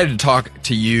 I'm excited to talk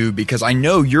to you because I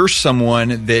know you're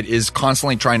someone that is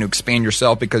constantly trying to expand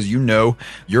yourself, because you know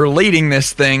you're leading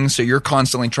this thing, so you're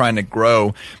constantly trying to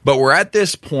grow. But we're at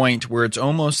this point where it's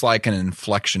almost like an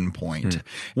inflection point.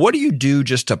 What do you do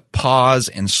just to pause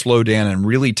and slow down and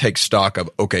really take stock of,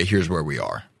 okay, here's where we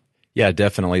are? Yeah,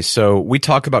 definitely. So we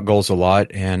talk about goals a lot,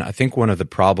 and I think one of the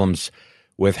problems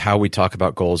with how we talk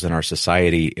about goals in our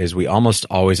society is we almost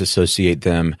always associate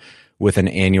them with an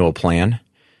annual plan.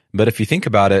 But if you think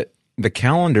about it, the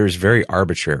calendar is very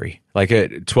arbitrary. Like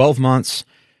at 12 months,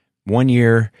 1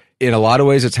 year, in a lot of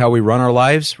ways, it's how we run our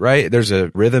lives, right? There's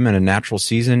a rhythm and a natural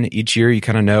season. Each year you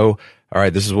kind of know, all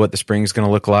right, this is what the spring is going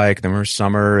to look like. Then we're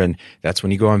summer, and that's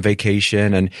when you go on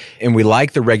vacation. And we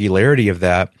like the regularity of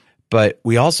that. But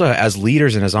we also, as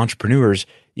leaders and as entrepreneurs,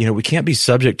 you know, we can't be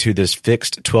subject to this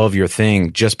fixed 12-year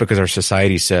thing just because our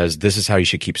society says this is how you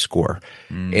should keep score.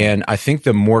 And I think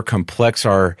the more complex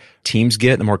our teams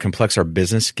get, the more complex our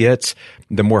business gets,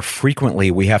 the more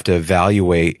frequently we have to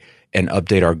evaluate and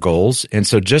update our goals. And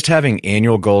so just having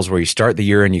annual goals where you start the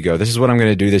year and you go, this is what I'm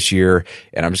going to do this year,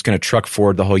 and I'm just going to truck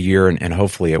forward the whole year, and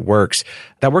hopefully it works.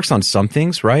 That works on some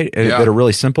things, right? Yeah. That are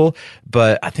really simple.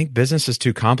 But I think business is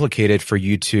too complicated for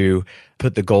you to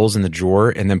put the goals in the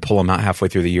drawer and then pull them out halfway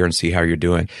through the year and see how you're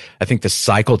doing. I think the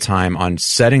cycle time on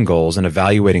setting goals and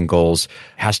evaluating goals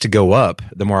has to go up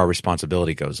the more our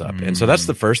responsibility goes up. And so that's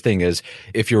the first thing is,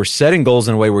 if you're setting goals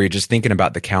in a way where you're just thinking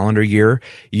about the calendar year,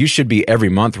 you should be every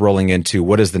month rolling into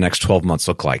what does the next 12 months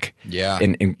look like? Yeah.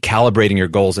 And calibrating your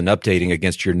goals and updating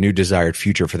against your new desired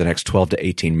future for the next 12 to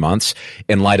 18 months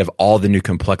in light of all the new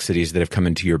complexities that have come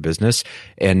into your business,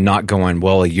 and not going,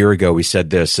 well, a year ago we said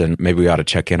this and maybe we ought to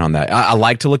check in on that. I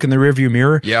like to look in the rearview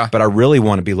mirror, Yeah. but I really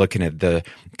want to be looking at the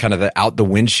kind of the out the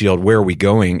windshield. Where are we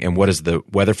going, and what does the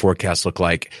weather forecast look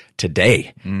like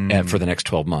today for the next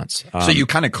 12 months? So you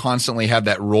kind of constantly have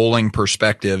that rolling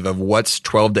perspective of what's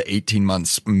 12 to 18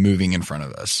 months moving in front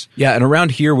of us. Yeah, and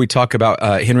around here we talk about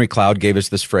Henry Cloud gave us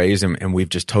this phrase, and we've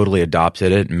just totally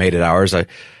adopted it and made it ours. I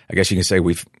guess you can say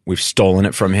we've stolen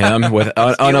it from him with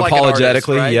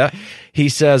unapologetically. Right? Yeah, he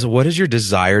says, "What is your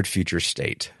desired future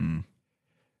state?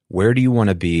 Where do you want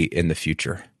to be in the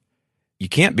future? You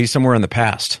can't be somewhere in the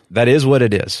past. That is what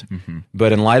it is.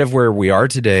 But in light of where we are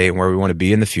today and where we want to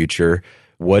be in the future,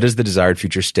 what does the desired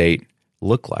future state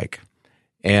look like?"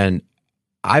 And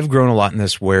I've grown a lot in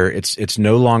this where it's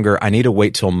no longer I need to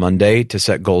wait till Monday to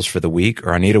set goals for the week,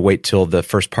 or I need to wait till the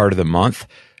first part of the month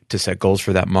to set goals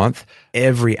for that month.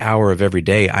 Every hour of every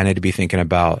day, I need to be thinking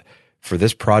about, for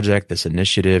this project, this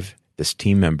initiative, this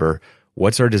team member,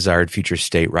 what's our desired future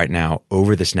state right now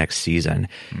over this next season?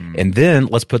 And then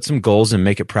let's put some goals and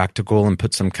make it practical and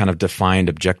put some kind of defined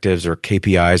objectives or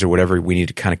KPIs or whatever we need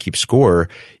to kind of keep score.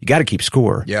 You got to keep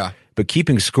score. Yeah. But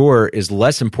keeping score is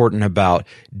less important about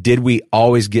did we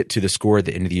always get to the score at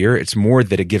the end of the year? It's more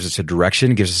that it gives us a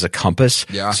direction, gives us a compass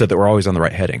so that we're always on the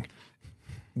right heading.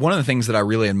 One of the things that I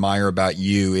really admire about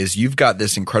you is you've got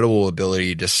this incredible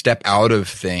ability to step out of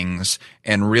things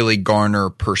and really garner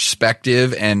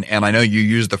perspective. And I know you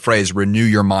use the phrase renew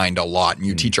your mind a lot, and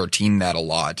you teach our team that a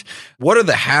lot. What are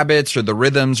the habits or the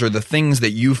rhythms or the things that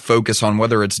you focus on,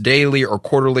 whether it's daily or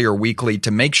quarterly or weekly, to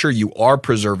make sure you are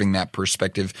preserving that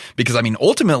perspective? Because I mean,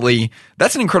 ultimately,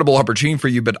 that's an incredible opportunity for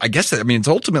you, but I guess, I mean, it's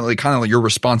ultimately kind of like your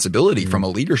responsibility from a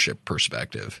leadership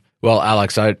perspective. Well,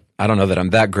 Alex, I don't know that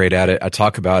I'm that great at it. I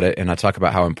talk about it, and I talk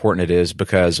about how important it is,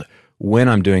 because when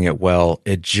I'm doing it well,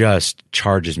 it just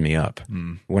charges me up.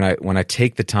 When I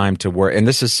take the time to work, and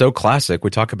this is so classic,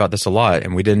 we talk about this a lot,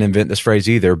 and we didn't invent this phrase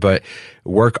either, but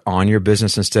work on your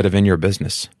business instead of in your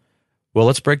business. Well,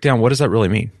 let's break down, what does that really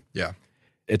mean? Yeah.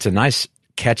 It's a nice,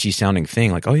 catchy sounding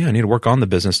thing, like, oh yeah, I need to work on the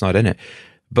business, not in it.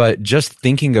 But just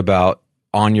thinking about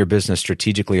on your business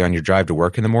strategically on your drive to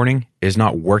work in the morning is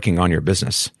not working on your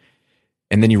business.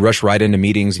 And then you rush right into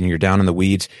meetings and you're down in the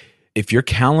weeds. If your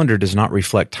calendar does not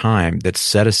reflect time that's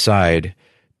set aside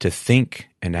to think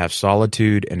and to have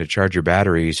solitude and to charge your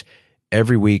batteries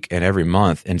every week and every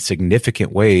month in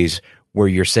significant ways where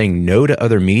you're saying no to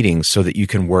other meetings so that you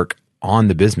can work on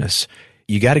the business,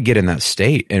 you got to get in that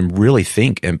state and really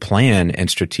think and plan and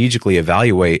strategically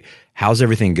evaluate, how's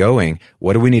everything going?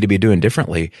 What do we need to be doing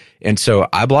differently? And so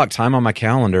I block time on my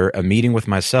calendar, a meeting with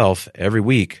myself every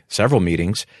week, several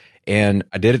meetings. And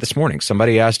I did it this morning.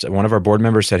 Somebody asked, one of our board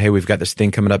members said, hey, we've got this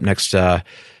thing coming up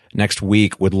next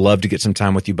week. Would love to get some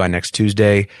time with you by next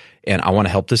Tuesday. And I want to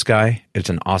help this guy.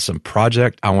 It's an awesome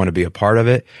project. I want to be a part of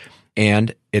it.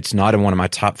 And it's not in one of my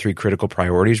top 3 critical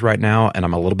priorities right now. And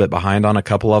I'm a little bit behind on a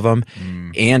couple of them.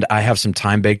 And I have some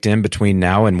time baked in between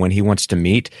now and when he wants to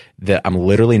meet that I'm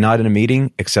literally not in a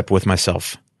meeting except with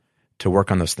myself to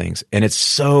work on those things. And it's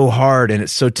so hard and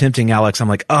it's so tempting, Alex. I'm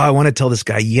like, oh, I want to tell this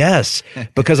guy yes,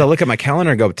 because I look at my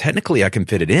calendar and go, technically I can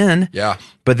fit it in. Yeah.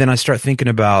 But then I start thinking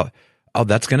about, oh,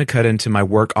 that's going to cut into my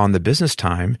work on the business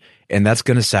time, and that's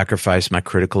going to sacrifice my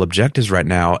critical objectives right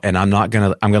now. And I'm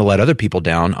going to let other people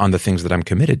down on the things that I'm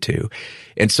committed to.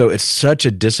 And so it's such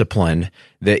a discipline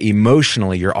that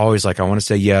emotionally you're always like, I want to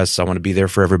say yes. I want to be there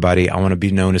for everybody. I want to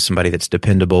be known as somebody that's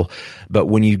dependable. But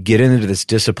when you get into this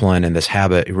discipline and this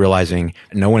habit, realizing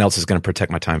no one else is going to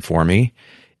protect my time for me,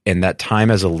 and that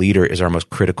time as a leader is our most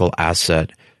critical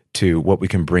asset to what we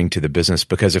can bring to the business.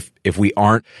 Because if we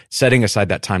aren't setting aside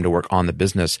that time to work on the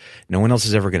business, no one else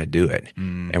is ever going to do it.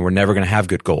 And we're never going to have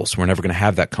good goals. We're never going to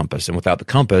have that compass. And without the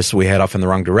compass, we head off in the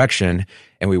wrong direction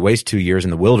and we waste 2 years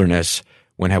in the wilderness,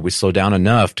 when had we slowed down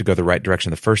enough to go the right direction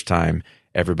the first time,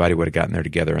 everybody would have gotten there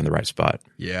together in the right spot.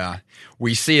 Yeah.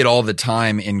 We see it all the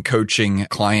time in coaching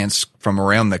clients from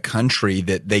around the country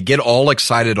that they get all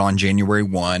excited on January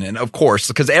 1. And of course,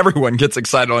 because everyone gets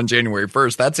excited on January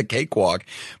 1st, that's a cakewalk.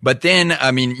 But then,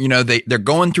 I mean, you know, they're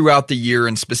going throughout the year,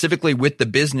 and specifically with the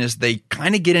business, they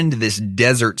kind of get into this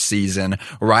desert season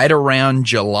right around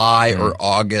July or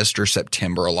August or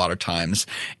September a lot of times.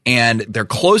 And they're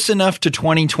close enough to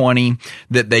 2020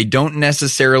 that they don't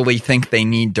necessarily think they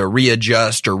need to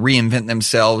readjust or reinvent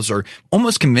themselves, or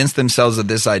almost convince themselves of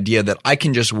this idea that I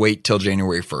can just wait till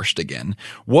January 1st again.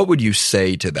 What would you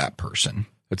say to that person?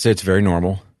 I'd say it's very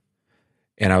normal.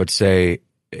 And I would say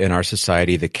in our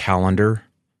society, the calendar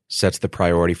sets the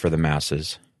priority for the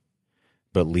masses,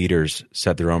 but leaders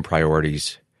set their own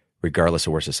priorities regardless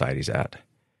of where society's at.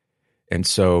 And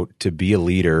so to be a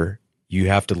leader, you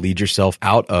have to lead yourself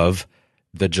out of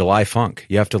the July funk.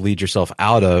 You have to lead yourself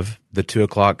out of the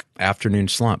 2:00 afternoon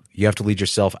slump. You have to lead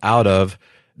yourself out of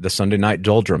the Sunday night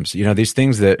doldrums. These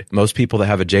things that most people that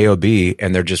have a job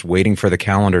and they're just waiting for the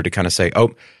calendar to kind of say, oh,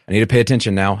 I need to pay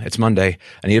attention now. It's Monday.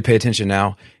 I need to pay attention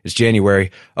now. It's January.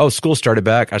 Oh, school started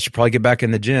back. I should probably get back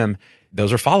in the gym.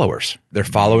 Those are followers. They're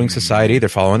following society. They're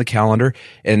following the calendar.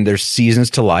 And there's seasons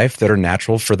to life that are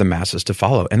natural for the masses to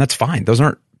follow. And that's fine. Those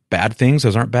aren't bad things.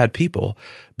 Those aren't bad people.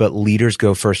 But leaders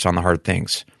go first on the hard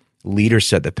things. Leaders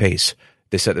set the pace.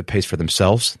 They set the pace for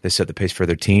themselves. They set the pace for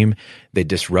their team. They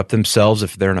disrupt themselves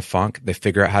if they're in a funk. They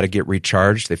figure out how to get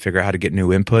recharged. They figure out how to get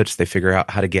new inputs. They figure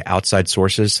out how to get outside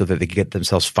sources so that they can get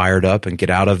themselves fired up and get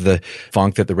out of the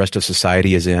funk that the rest of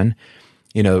society is in.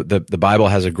 The Bible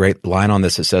has a great line on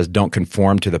this that says, don't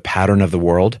conform to the pattern of the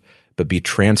world, but be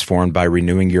transformed by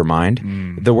renewing your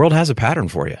mind. The world has a pattern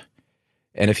for you.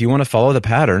 And if you want to follow the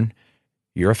pattern,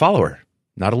 you're a follower,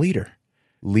 not a leader.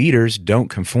 Leaders don't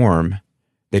conform.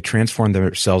 They transform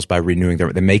themselves by renewing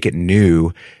they make it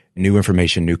new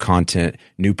information, new content,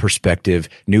 new perspective,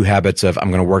 new habits of, I'm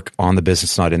going to work on the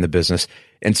business, not in the business.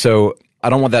 And so I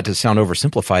don't want that to sound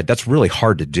oversimplified. That's really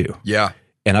hard to do. Yeah.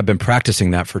 And I've been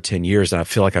practicing that for 10 years, and I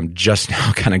feel like I'm just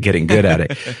now kind of getting good at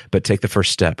it. But take the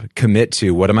first step. Commit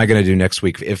to, what am I going to do next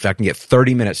week? If I can get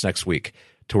 30 minutes next week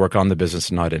to work on the business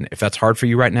and not in it. If that's hard for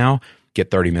you right now,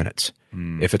 get 30 minutes.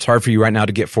 If it's hard for you right now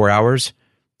to get 4 hours,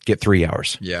 get 3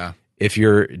 hours. Yeah. If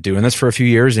you're doing this for a few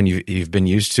years and you've been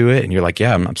used to it and you're like,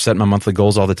 yeah, I'm setting my monthly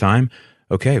goals all the time.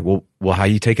 Okay, well, how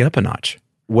you take it up a notch?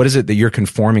 What is it that you're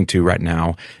conforming to right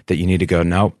now that you need to go,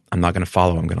 no, I'm not going to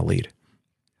follow, I'm going to lead?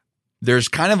 There's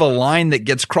kind of a line that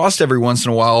gets crossed every once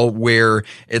in a while where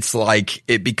it's like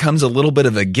it becomes a little bit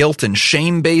of a guilt and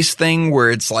shame based thing where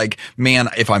it's like, man,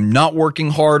 if I'm not working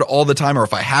hard all the time or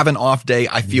if I have an off day,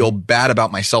 I feel bad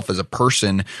about myself as a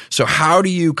person. So how do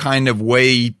you kind of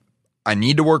weigh, I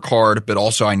need to work hard, but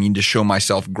also I need to show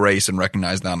myself grace and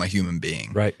recognize that I'm a human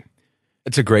being? Right.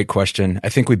 It's a great question. I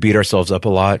think we beat ourselves up a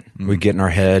lot. We get in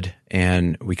our head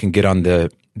and we can get on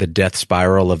the death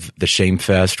spiral of the shame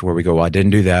fest where we go, well, I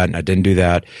didn't do that and I didn't do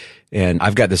that. And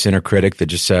I've got this inner critic that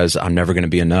just says, I'm never going to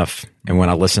be enough. And when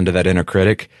I listen to that inner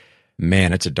critic,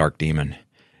 man, it's a dark demon.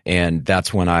 And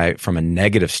that's when I, from a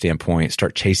negative standpoint,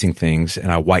 start chasing things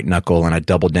and I white knuckle and I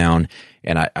double down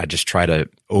and I just try to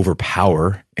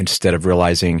overpower instead of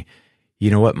realizing, you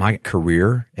know what, my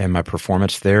career and my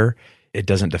performance there, it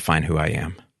doesn't define who I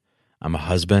am. I'm a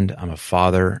husband, I'm a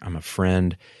father, I'm a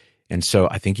friend. And so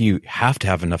I think you have to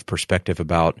have enough perspective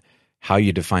about how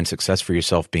you define success for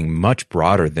yourself being much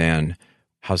broader than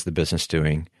how's the business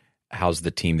doing, how's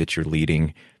the team that you're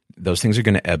leading. Those things are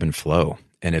going to ebb and flow.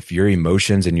 And if your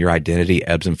emotions and your identity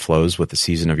ebbs and flows with the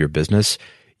season of your business,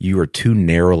 you are too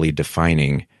narrowly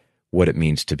defining what it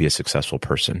means to be a successful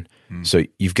person. So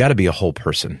you've got to be a whole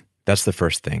person. That's the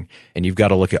first thing. And you've got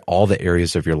to look at all the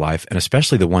areas of your life, and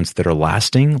especially the ones that are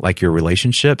lasting, like your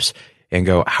relationships, and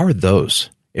go, how are those?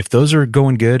 If those are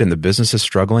going good and the business is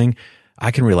struggling,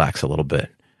 I can relax a little bit.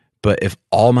 But if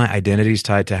all my identity is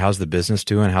tied to how's the business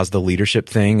doing, how's the leadership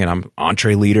thing, and I'm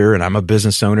entree leader and I'm a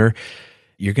business owner,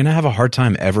 you're going to have a hard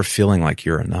time ever feeling like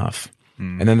you're enough.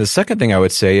 And then the second thing I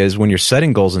would say is when you're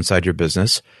setting goals inside your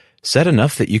business, set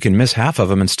enough that you can miss half of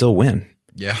them and still win.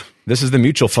 Yeah. This is the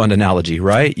mutual fund analogy,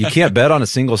 right? You can't bet on a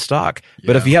single stock,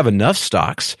 but if you have enough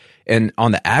stocks and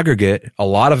on the aggregate, a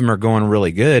lot of them are going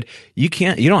really good, you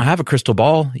don't have a crystal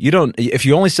ball. If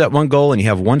you only set one goal and you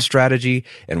have one strategy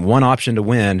and one option to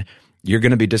win, you're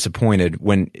going to be disappointed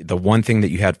when the one thing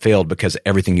that you had failed because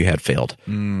everything you had failed.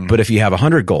 But if you have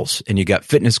 100 goals and you got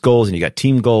fitness goals and you got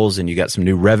team goals and you got some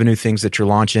new revenue things that you're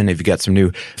launching, if you got some new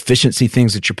efficiency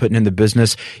things that you're putting in the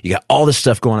business, you got all this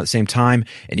stuff going at the same time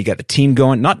and you got the team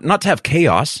going, not to have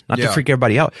chaos, not to freak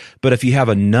everybody out, but if you have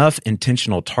enough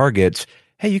intentional targets,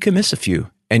 hey, you can miss a few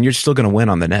and you're still going to win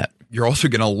on the net. You're also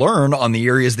going to learn on the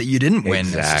areas that you didn't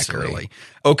win necessarily.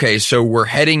 Okay, so we're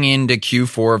heading into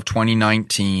Q4 of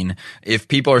 2019. If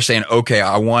people are saying, okay,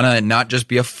 I want to not just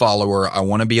be a follower, I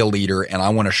want to be a leader, and I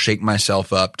want to shake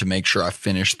myself up to make sure I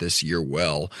finish this year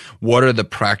well, what are the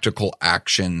practical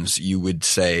actions you would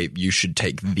say you should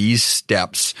take these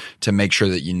steps to make sure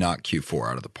that you knock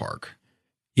Q4 out of the park?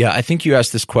 Yeah, I think you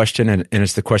asked this question, and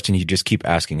it's the question you just keep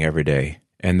asking every day,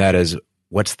 and that is,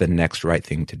 what's the next right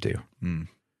thing to do?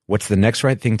 What's the next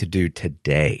right thing to do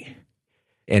today?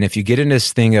 And if you get in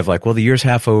this thing of like, well, the year's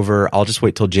half over, I'll just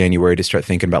wait till January to start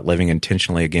thinking about living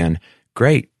intentionally again,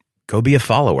 great, go be a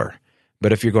follower.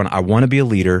 But if you're going, I want to be a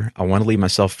leader, I want to lead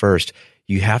myself first,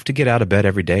 you have to get out of bed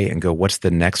every day and go, what's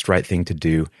the next right thing to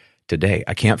do today?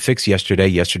 I can't fix yesterday.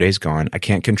 Yesterday's gone. I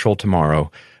can't control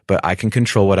tomorrow, but I can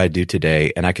control what I do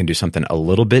today, and I can do something a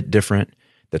little bit different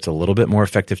that's a little bit more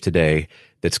effective today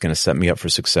that's going to set me up for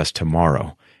success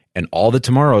tomorrow? And all the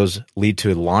tomorrows lead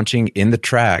to launching in the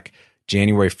track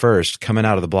January 1st, coming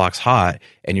out of the blocks hot,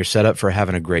 and you're set up for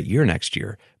having a great year next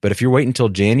year. But if you're waiting until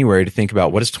January to think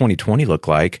about what does 2020 look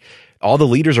like, all the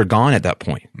leaders are gone at that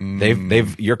point.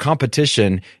 Your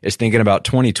competition is thinking about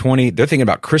 2020. They're thinking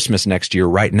about Christmas next year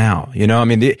right now. You know, I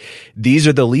mean, these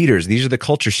are the leaders. These are the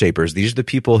culture shapers. These are the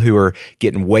people who are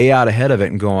getting way out ahead of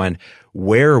it and going,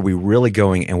 where are we really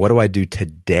going? And what do I do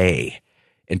today?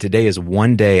 And today is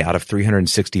one day out of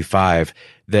 365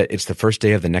 that it's the first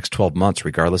day of the next 12 months,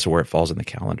 regardless of where it falls in the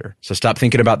calendar. So stop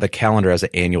thinking about the calendar as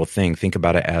an annual thing. Think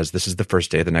about it as this is the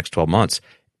first day of the next 12 months,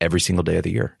 every single day of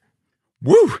the year.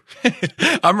 Woo!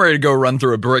 I'm ready to go run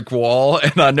through a brick wall,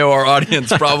 and I know our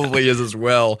audience probably is as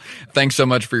well. Thanks so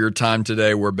much for your time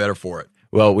today. We're better for it.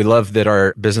 Well, we love that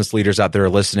our business leaders out there are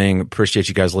listening. Appreciate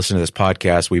you guys listening to this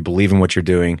podcast. We believe in what you're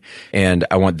doing, and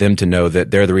I want them to know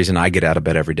that they're the reason I get out of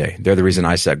bed every day. They're the reason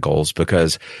I set goals,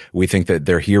 because we think that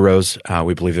they're heroes.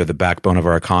 We believe they're the backbone of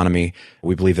our economy.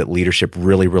 We believe that leadership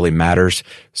really, really matters.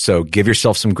 So give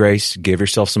yourself some grace, give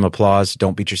yourself some applause.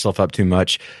 Don't beat yourself up too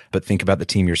much, but think about the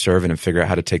team you're serving and figure out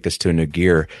how to take this to a new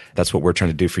gear. That's what we're trying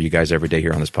to do for you guys every day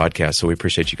here on this podcast. So we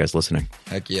appreciate you guys listening.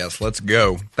 Heck yes. Let's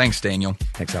go. Thanks, Daniel.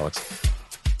 Thanks, Alex.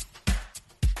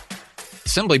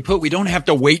 Simply put, we don't have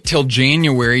to wait till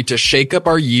January to shake up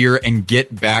our year and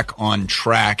get back on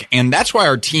track. And that's why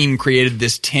our team created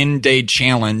this 10-day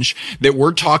challenge that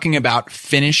we're talking about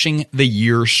finishing the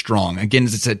year strong. Again,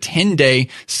 it's a 10-day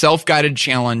self-guided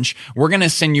challenge. We're going to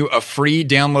send you a free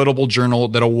downloadable journal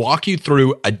that'll walk you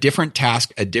through a different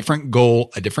task, a different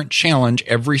goal, a different challenge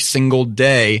every single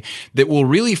day that will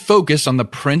really focus on the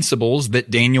principles that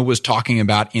Daniel was talking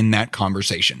about in that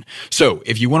conversation. So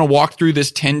if you want to walk through this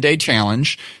 10-day challenge,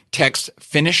 text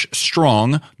finish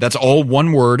strong. That's all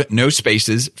one word, no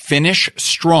spaces. Finish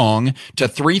strong to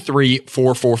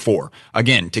 33444.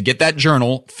 Again, to get that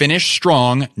journal, finish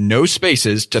strong, no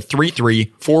spaces to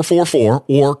 33444,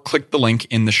 or click the link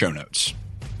in the show notes.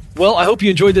 Well, I hope you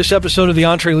enjoyed this episode of the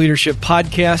EntreLeadership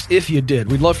Podcast. If you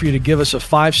did, we'd love for you to give us a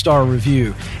 5-star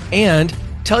review and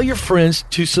tell your friends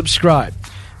to subscribe.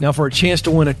 Now, for a chance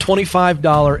to win a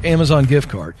 $25 Amazon gift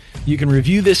card, you can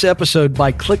review this episode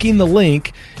by clicking the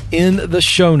link in the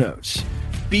show notes.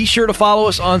 Be sure to follow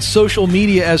us on social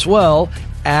media as well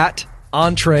at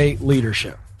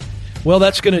EntreLeadership. Well,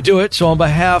 that's going to do it. So on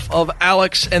behalf of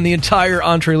Alex and the entire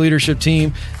EntreLeadership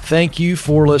team, thank you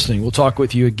for listening. We'll talk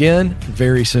with you again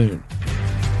very soon.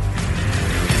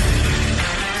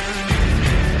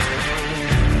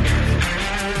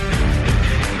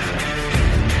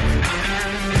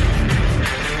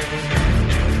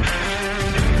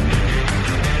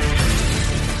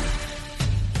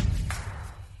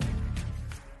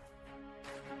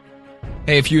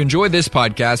 Hey, if you enjoyed this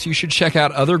podcast, you should check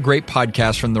out other great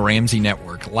podcasts from the Ramsey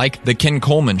Network, like The Ken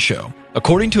Coleman Show.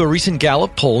 According to a recent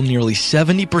Gallup poll, nearly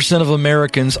 70% of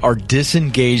Americans are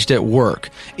disengaged at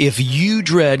work. If you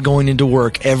dread going into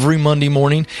work every Monday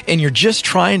morning and you're just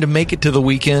trying to make it to the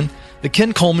weekend, The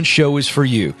Ken Coleman Show is for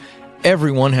you.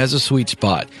 Everyone has a sweet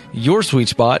spot. Your sweet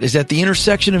spot is at the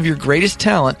intersection of your greatest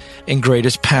talent and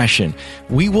greatest passion.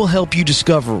 We will help you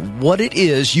discover what it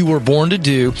is you were born to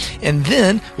do, and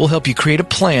then we'll help you create a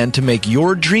plan to make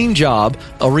your dream job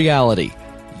a reality.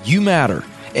 You matter,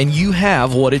 and you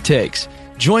have what it takes.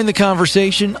 Join the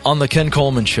conversation on The Ken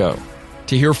Coleman Show.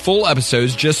 To hear full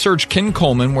episodes, just search Ken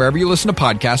Coleman wherever you listen to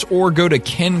podcasts or go to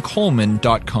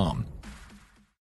kencoleman.com.